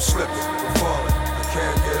fast. Hey yo, I'm slipping, I'm falling, I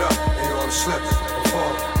can't get up. Hey yo, I'm slipping, I'm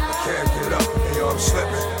falling, I can't get up. Hey yo, I'm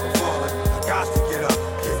slipping, I'm falling, I got to get up.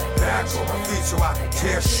 Get back on my feet so I can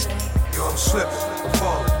tear shit. Yo, I'm slipping, I'm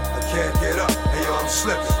falling, I can't get up. Hey yo, I'm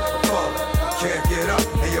slipping, I'm falling, I can't get up.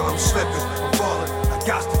 Hey yo, I'm slipping, I'm falling, I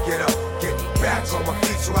got to get up. Get back on my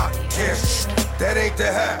feet so I can tear shit. That ain't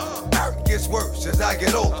the half. It gets worse as I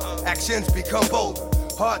get older. Actions become bolder.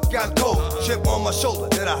 Heart got cold. Chip on my shoulder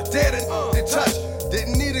that I didn't touch.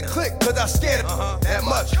 Didn't need a click cause I scared it that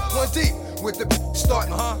much. One deep with the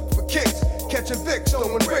starting for kicks. Catching Vicks,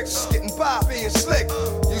 throwing bricks. Getting by, being slick.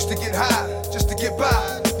 Used to get high just to get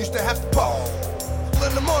by. Used to have to pop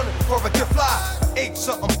in the morning before I could fly. I ate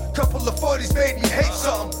something. Couple of 40s made me hate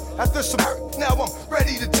something. After some now I'm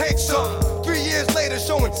ready to take something. 3 years later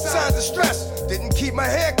showing signs of stress. Didn't keep my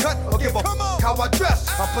hair cut or give a how I dress.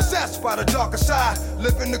 I'm possessed by the darker side.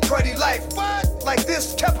 Living the cruddy life. Like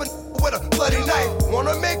this, kept it with a bloody knife.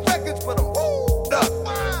 Wanna make records, but I'm up.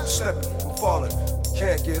 Slipping, I'm falling,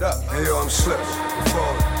 can't get up. Hey yo, I'm slipping, I'm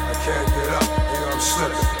falling, I can't get up. Hey yo, I'm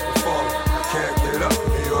slipping, I'm falling, I can't get up.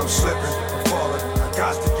 Hey yo, I'm slipping, I'm falling, I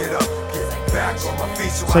got to get up. Get back on my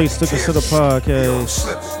feet so Taste Stickers to the podcast.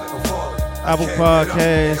 Apple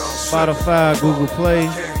Podcasts, Spotify, Google Play,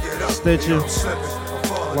 Stitcher.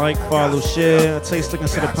 Like, follow, share. Taste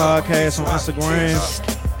Stickers to the podcast on Instagram.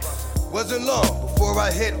 Wasn't long before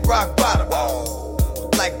I hit rock bottom.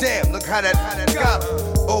 Like damn, look how that got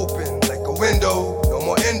open like a window. No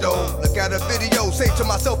more endo. Look at a video, say to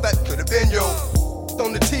myself that could have been yo.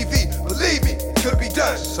 On the TV, believe me, it could be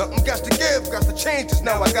done. Something got to give, got to change. Cause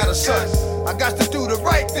now I got a son. I got to do the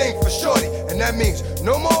right thing for shorty, and that means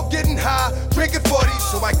no more getting high, drinking 40.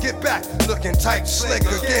 So I get back, looking tight, slick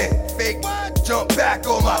again. Fake, jump back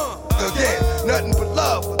on my again. Nothing but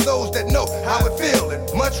love for those that know how it feel, and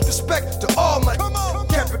much respect to all my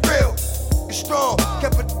kept it real. It's strong,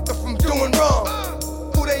 kept it from doing wrong.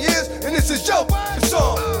 Who they is, and this is your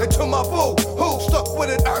song. And to my boo, who stuck with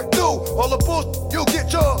it, I do. All the bullshit, you'll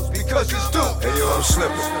get yours because it's due. Hey yo, I'm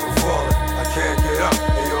slipping, I'm falling, I can't get up.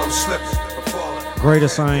 Hey yo, I'm slipping, I'm falling.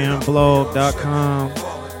 GreatestIamblog.com,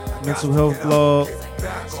 mental health blog,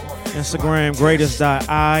 Instagram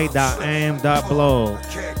greatest.i.am.blog.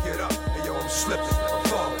 Can't get up, hey yo, I'm slipping, I'm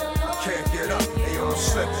falling. I can't get up, hey yo, I'm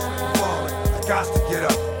slipping, I'm falling. I got to get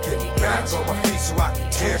up, get back. back on my feet so I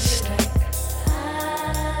can tear shit.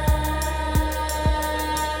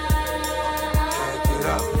 Can't get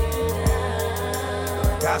up.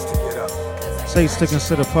 Got to get up. States to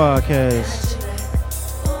Consider podcast.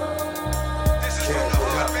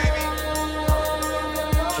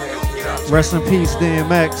 Rest in peace,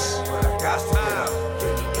 DMX.